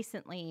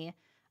recently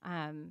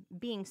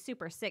being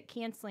super sick,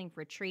 canceling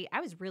retreat,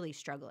 I was really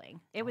struggling.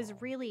 It was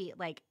really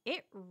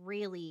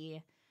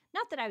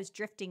not that I was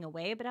drifting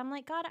away, but I'm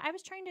like, God, I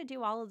was trying to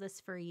do all of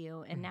this for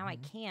you, and now I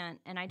can't,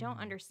 and I don't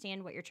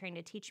understand what you're trying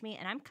to teach me,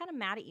 and I'm kind of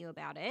mad at you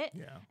about it.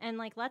 Yeah. And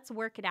like, let's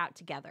work it out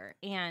together.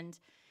 And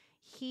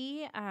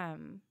he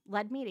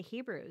led me to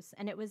Hebrews,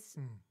 and it was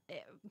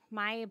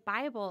my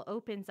Bible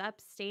opens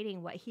up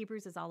stating what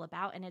Hebrews is all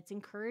about, and it's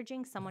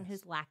encouraging someone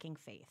who's lacking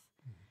faith.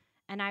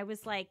 And I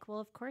was like, well,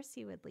 of course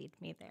he would lead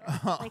me there.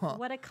 Like,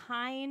 what a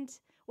kind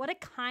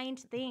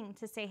thing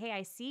to say, hey,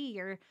 I see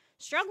you're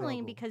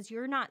struggling because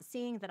you're not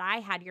seeing that I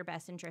had your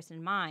best interest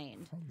in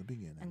mind. From the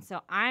beginning. And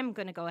so I'm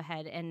going to go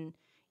ahead and,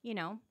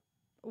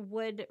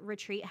 would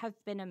retreat have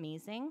been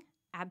amazing?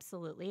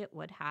 Absolutely, it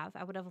would have.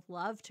 I would have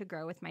loved to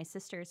grow with my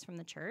sisters from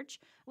the church.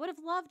 I would have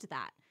loved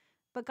that.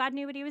 But God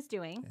knew what he was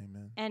doing.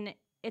 Amen. And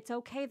it's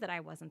okay that I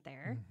wasn't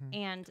there.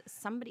 And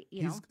somebody,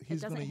 he's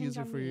going to use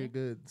it for your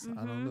goods.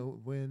 I don't know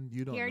when.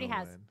 You don't know when.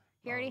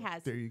 He already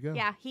has. There you go.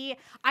 Yeah,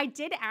 I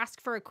did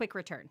ask for a quick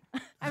return.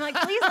 I'm like,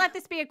 please let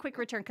this be a quick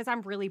return because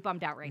I'm really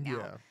bummed out right now.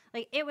 Yeah.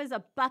 Like, it was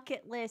a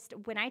bucket list.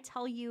 When I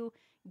tell you,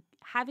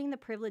 having the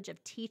privilege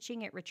of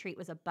teaching at retreat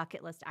was a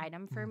bucket list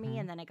item for me,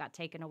 and then it got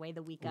taken away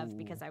the week of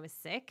because I was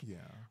sick. Yeah.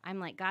 I'm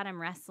like, God, I'm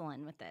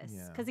wrestling with this.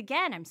 Yeah. Because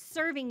again, I'm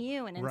serving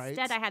you, and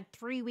instead I had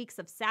 3 weeks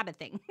of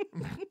Sabbathing.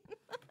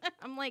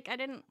 I'm like,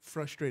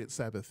 frustrated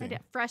Sabbathing.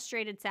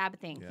 Frustrated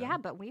Sabbathing. Yeah. Yeah,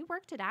 but we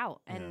worked it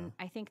out. And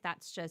I think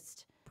that's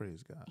just...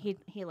 Praise God.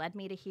 He led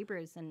me to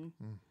Hebrews, and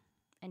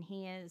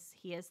he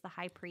is the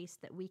high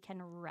priest that we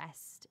can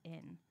rest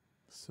in.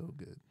 So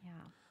good. Yeah.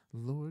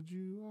 Lord,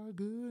 you are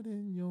good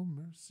and your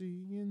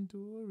mercy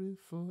endureth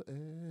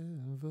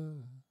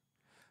forever.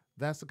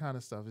 That's the kind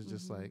of stuff. It's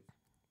just like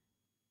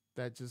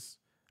that.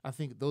 I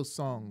think those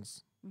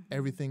songs,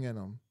 everything in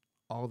them,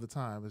 all the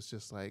time, it's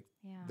just like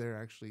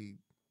they're actually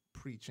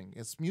preaching.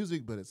 It's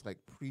music, but it's like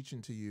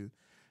preaching to you.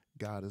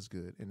 God is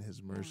good and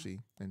his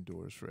mercy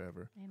endures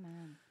forever.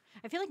 Amen.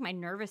 I feel like my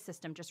nervous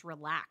system just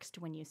relaxed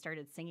when you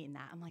started singing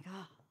that. I'm like,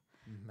 oh,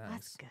 nice.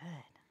 That's good.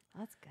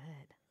 That's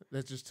good.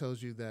 That just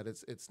tells you that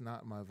it's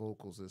not my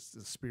vocals, it's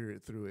the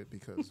spirit through it,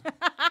 because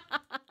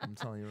I'm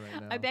telling you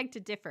right now. I beg to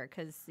differ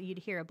because you'd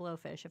hear a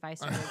blowfish if I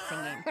started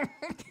singing.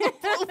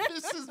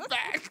 Blowfish is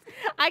back.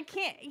 I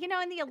can't,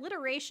 in the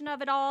alliteration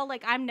of it all,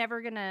 like I'm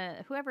never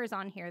gonna, whoever's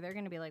on here, they're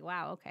gonna be like,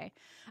 wow, okay.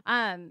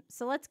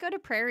 So let's go to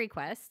prayer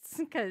requests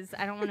because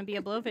I don't want to be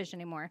a blowfish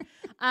anymore.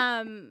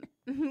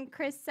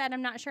 Chris said,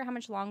 I'm not sure how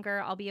much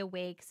longer I'll be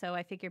awake, so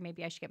I figure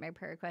maybe I should get my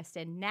prayer request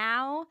in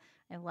now.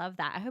 I love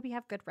that. I hope you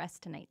have good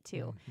rest tonight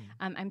too.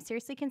 I'm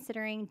seriously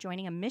considering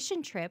joining a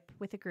mission trip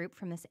with a group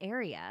from this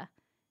area.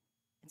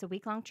 It's a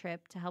week-long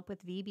trip to help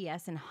with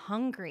VBS in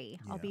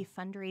Hungary. Yeah. I'll be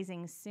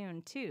fundraising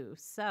soon too,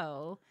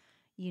 so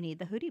you need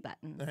the hootie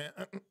button.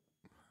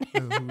 The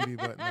hootie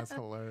button, that's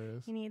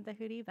hilarious. You need the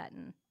hootie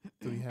button.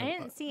 I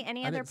didn't see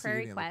any other prayer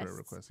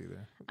requests.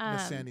 Either.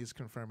 Miss Sandy's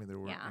confirming there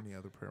weren't any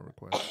other prayer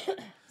requests.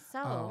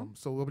 So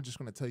we're just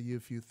going to tell you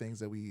a few things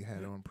that we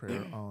had on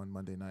prayer on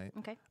Monday night.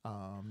 Okay.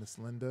 Miss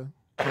Linda,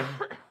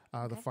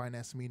 the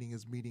finance meeting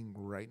is meeting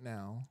right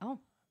now. Oh.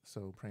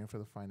 So praying for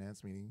the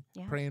finance meeting.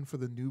 Yeah. Praying for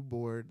the new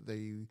board.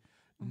 They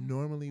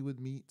normally would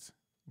meet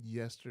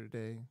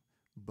yesterday,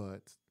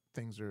 but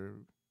things are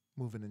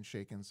moving and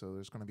shaking, so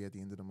there's going to be at the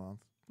end of the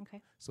month.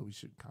 Okay. So we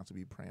should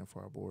constantly be praying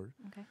for our board.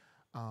 Okay.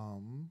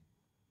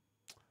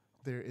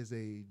 There is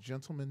a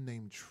gentleman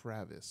named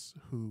Travis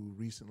who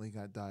recently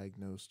got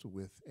diagnosed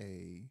with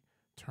a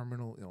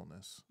terminal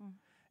illness.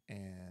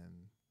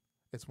 And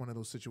it's one of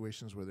those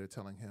situations where they're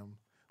telling him,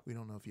 we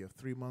don't know if you have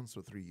 3 months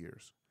or 3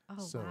 years. Oh,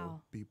 so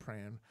wow. be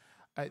praying.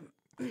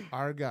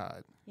 Our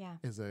God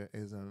is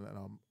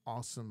an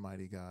awesome,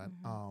 mighty God.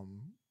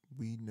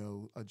 We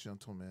know a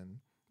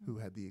gentleman who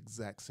had the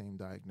exact same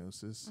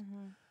diagnosis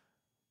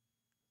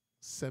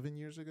 7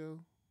 years ago.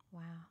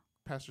 Wow.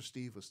 Pastor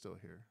Steve was still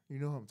here. You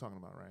know who I'm talking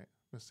about, right,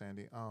 Miss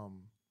Sandy?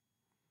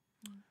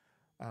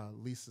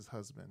 Lisa's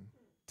husband,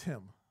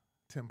 Tim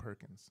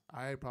Perkins.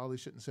 I probably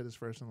shouldn't say his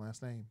first and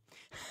last name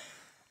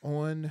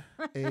on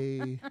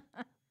a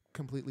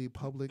completely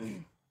public.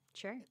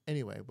 Sure.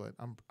 Anyway, but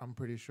I'm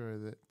pretty sure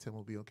that Tim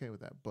will be okay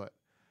with that. But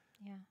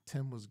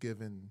Tim was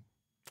given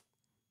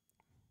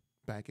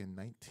back in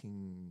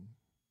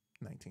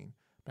 1919,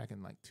 back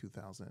in like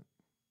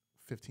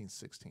 2015,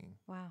 16,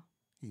 Wow.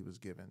 he was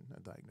given a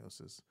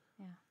diagnosis.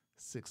 Yeah.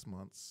 6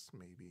 months,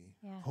 maybe,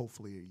 Yeah.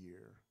 hopefully a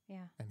year.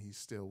 Yeah. And he's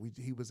still,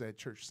 he was at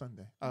church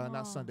Sunday. Oh.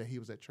 Not Sunday, he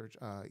was at church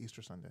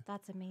Easter Sunday.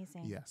 That's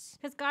amazing. Yes.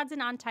 Because God's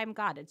an on-time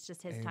God. It's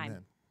just his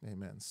time.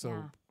 Amen.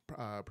 So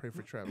pray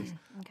for Travis.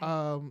 Okay.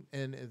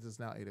 And it is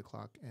now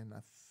 8:00, and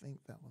I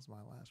think that was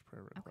my last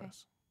prayer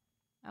request.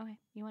 Okay.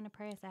 You want to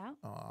pray us out?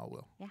 I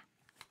will. Yeah.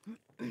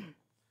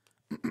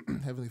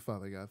 Heavenly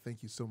Father, God,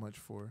 thank you so much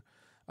for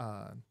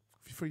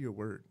your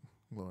word,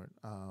 Lord.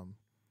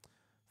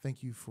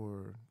 Thank you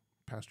for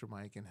Pastor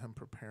Mike and him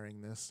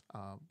preparing this,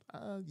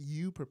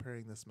 you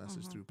preparing this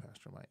message through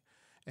Pastor Mike,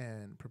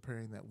 and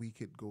preparing that we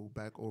could go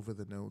back over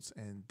the notes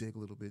and dig a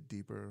little bit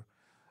deeper,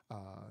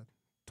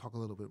 talk a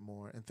little bit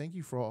more. And thank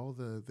you for all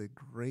the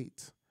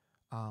great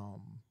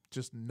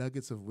just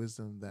nuggets of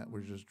wisdom that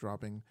were just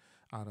dropping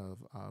out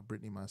of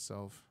Brittany and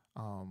myself,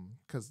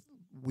 because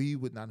we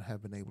would not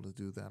have been able to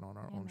do that on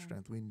our own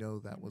strength. We know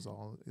that was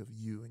all of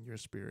you and your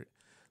spirit.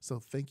 So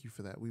thank you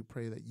for that. We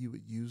pray that you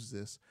would use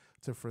this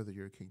to further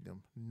your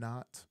kingdom,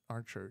 not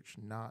our church,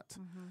 not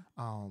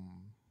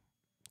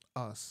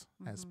us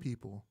as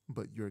people,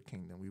 but your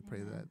kingdom. We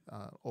pray that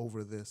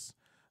over this,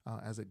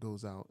 as it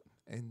goes out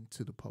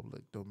into the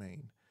public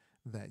domain,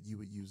 that you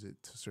would use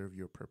it to serve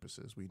your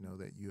purposes. We know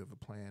that you have a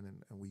plan,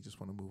 and we just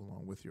want to move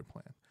along with your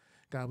plan.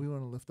 God, we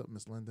want to lift up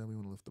Miss Linda. We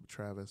want to lift up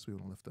Travis. We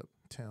want to lift up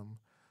Tim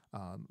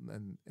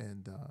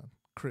and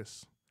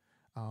Chris,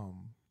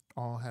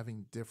 all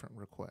having different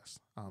requests.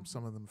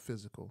 Some of them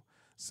physical.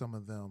 Some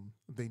of them,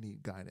 they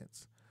need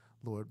guidance,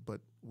 Lord.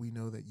 But we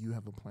know that you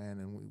have a plan,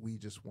 and we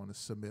just want to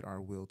submit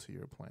our will to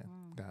your plan.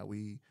 God,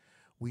 we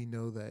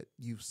know that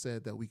you've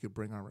said that we could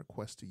bring our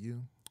requests to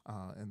you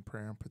in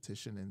prayer and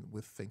petition and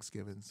with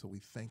thanksgiving. So we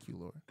thank you,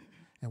 Lord.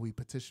 And we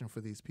petition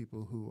for these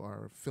people who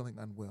are feeling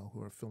unwell,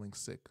 who are feeling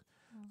sick.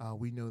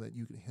 We know that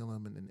you can heal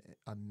them in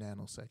a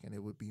nanosecond.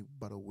 It would be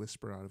but a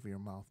whisper out of your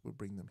mouth would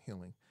bring them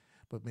healing.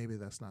 But maybe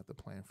that's not the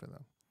plan for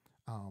them.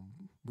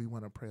 We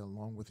want to pray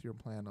along with your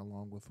plan,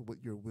 along with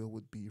what your will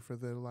would be for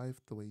their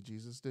life, the way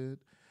Jesus did,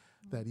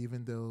 that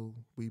even though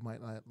we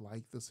might not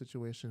like the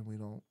situation, we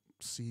don't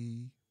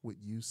see what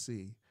you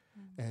see,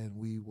 and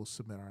we will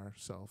submit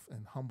ourselves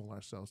and humble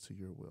ourselves to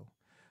your will,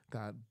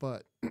 God.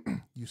 But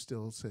you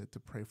still said to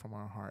pray from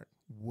our heart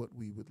what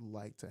we would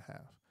like to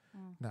have.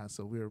 God,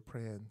 so we're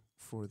praying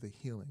for the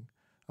healing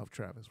of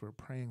Travis. We're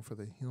praying for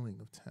the healing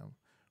of Tim.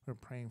 We're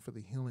praying for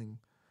the healing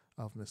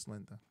of Miss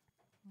Linda.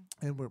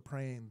 And we're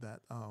praying that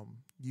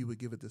you would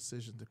give a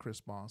decision to Chris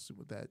Boss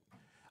that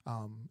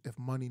if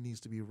money needs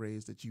to be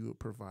raised, that you would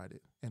provide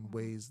it in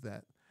ways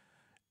that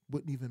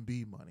wouldn't even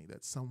be money,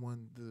 that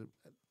someone,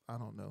 I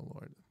don't know,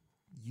 Lord,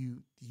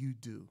 you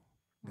do,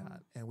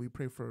 God. And we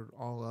pray for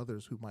all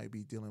others who might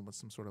be dealing with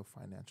some sort of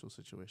financial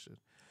situation.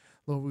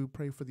 Lord, we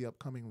pray for the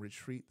upcoming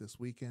retreat this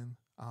weekend.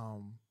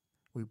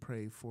 We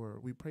pray for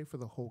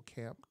the whole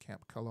Camp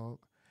Kellogg.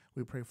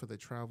 We pray for the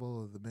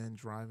travel of the men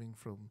driving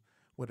from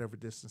whatever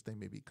distance they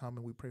may be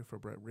coming. We pray for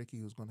Brett Rickey,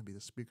 who's going to be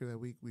the speaker that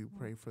week. We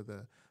pray for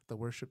the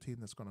worship team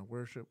that's going to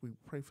worship. We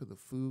pray for the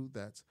food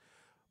that's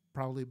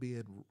probably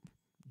being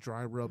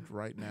dry rubbed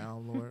right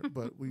now, Lord.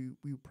 But we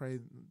pray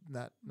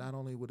not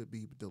only would it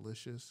be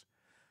delicious,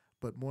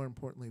 but more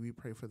importantly, we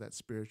pray for that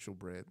spiritual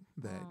bread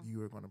that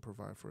you are going to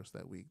provide for us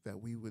that week,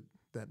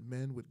 that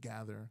men would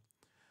gather,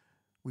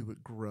 we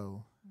would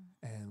grow,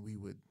 and we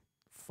would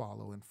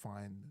follow and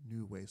find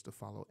new ways to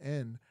follow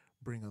and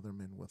bring other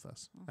men with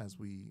us as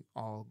we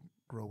all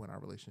grow in our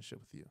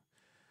relationship with you.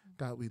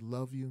 God, we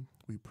love you.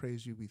 We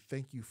praise you. We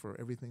thank you for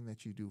everything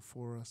that you do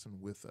for us and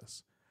with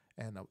us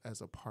and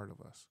as a part of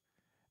us.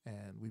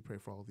 And we pray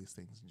for all these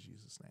things in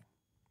Jesus'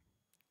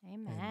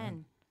 name.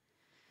 Amen.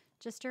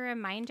 Just a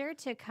reminder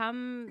to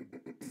come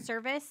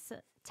service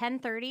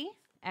 10:30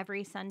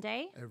 every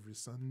Sunday.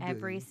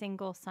 Every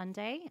single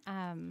Sunday.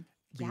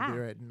 Be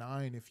there at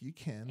 9 if you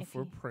can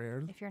for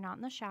prayer. If you're not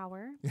in the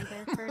shower, be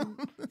there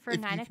for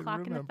 9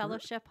 o'clock in the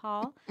fellowship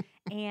hall.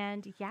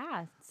 And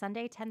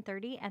Sunday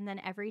 10:30, and then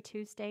every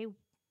Tuesday,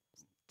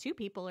 2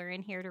 people are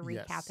in here to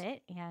recap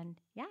it. And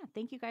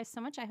thank you guys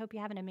so much. I hope you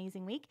have an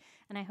amazing week,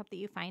 and I hope that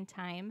you find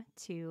time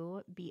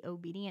to be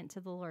obedient to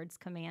the Lord's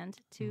command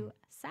to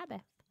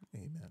Sabbath.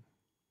 Amen.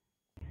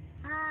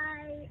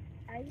 Hi,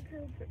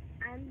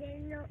 I'm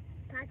Daniel,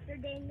 Pastor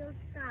Daniel's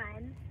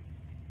son.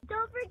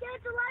 Don't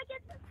forget to like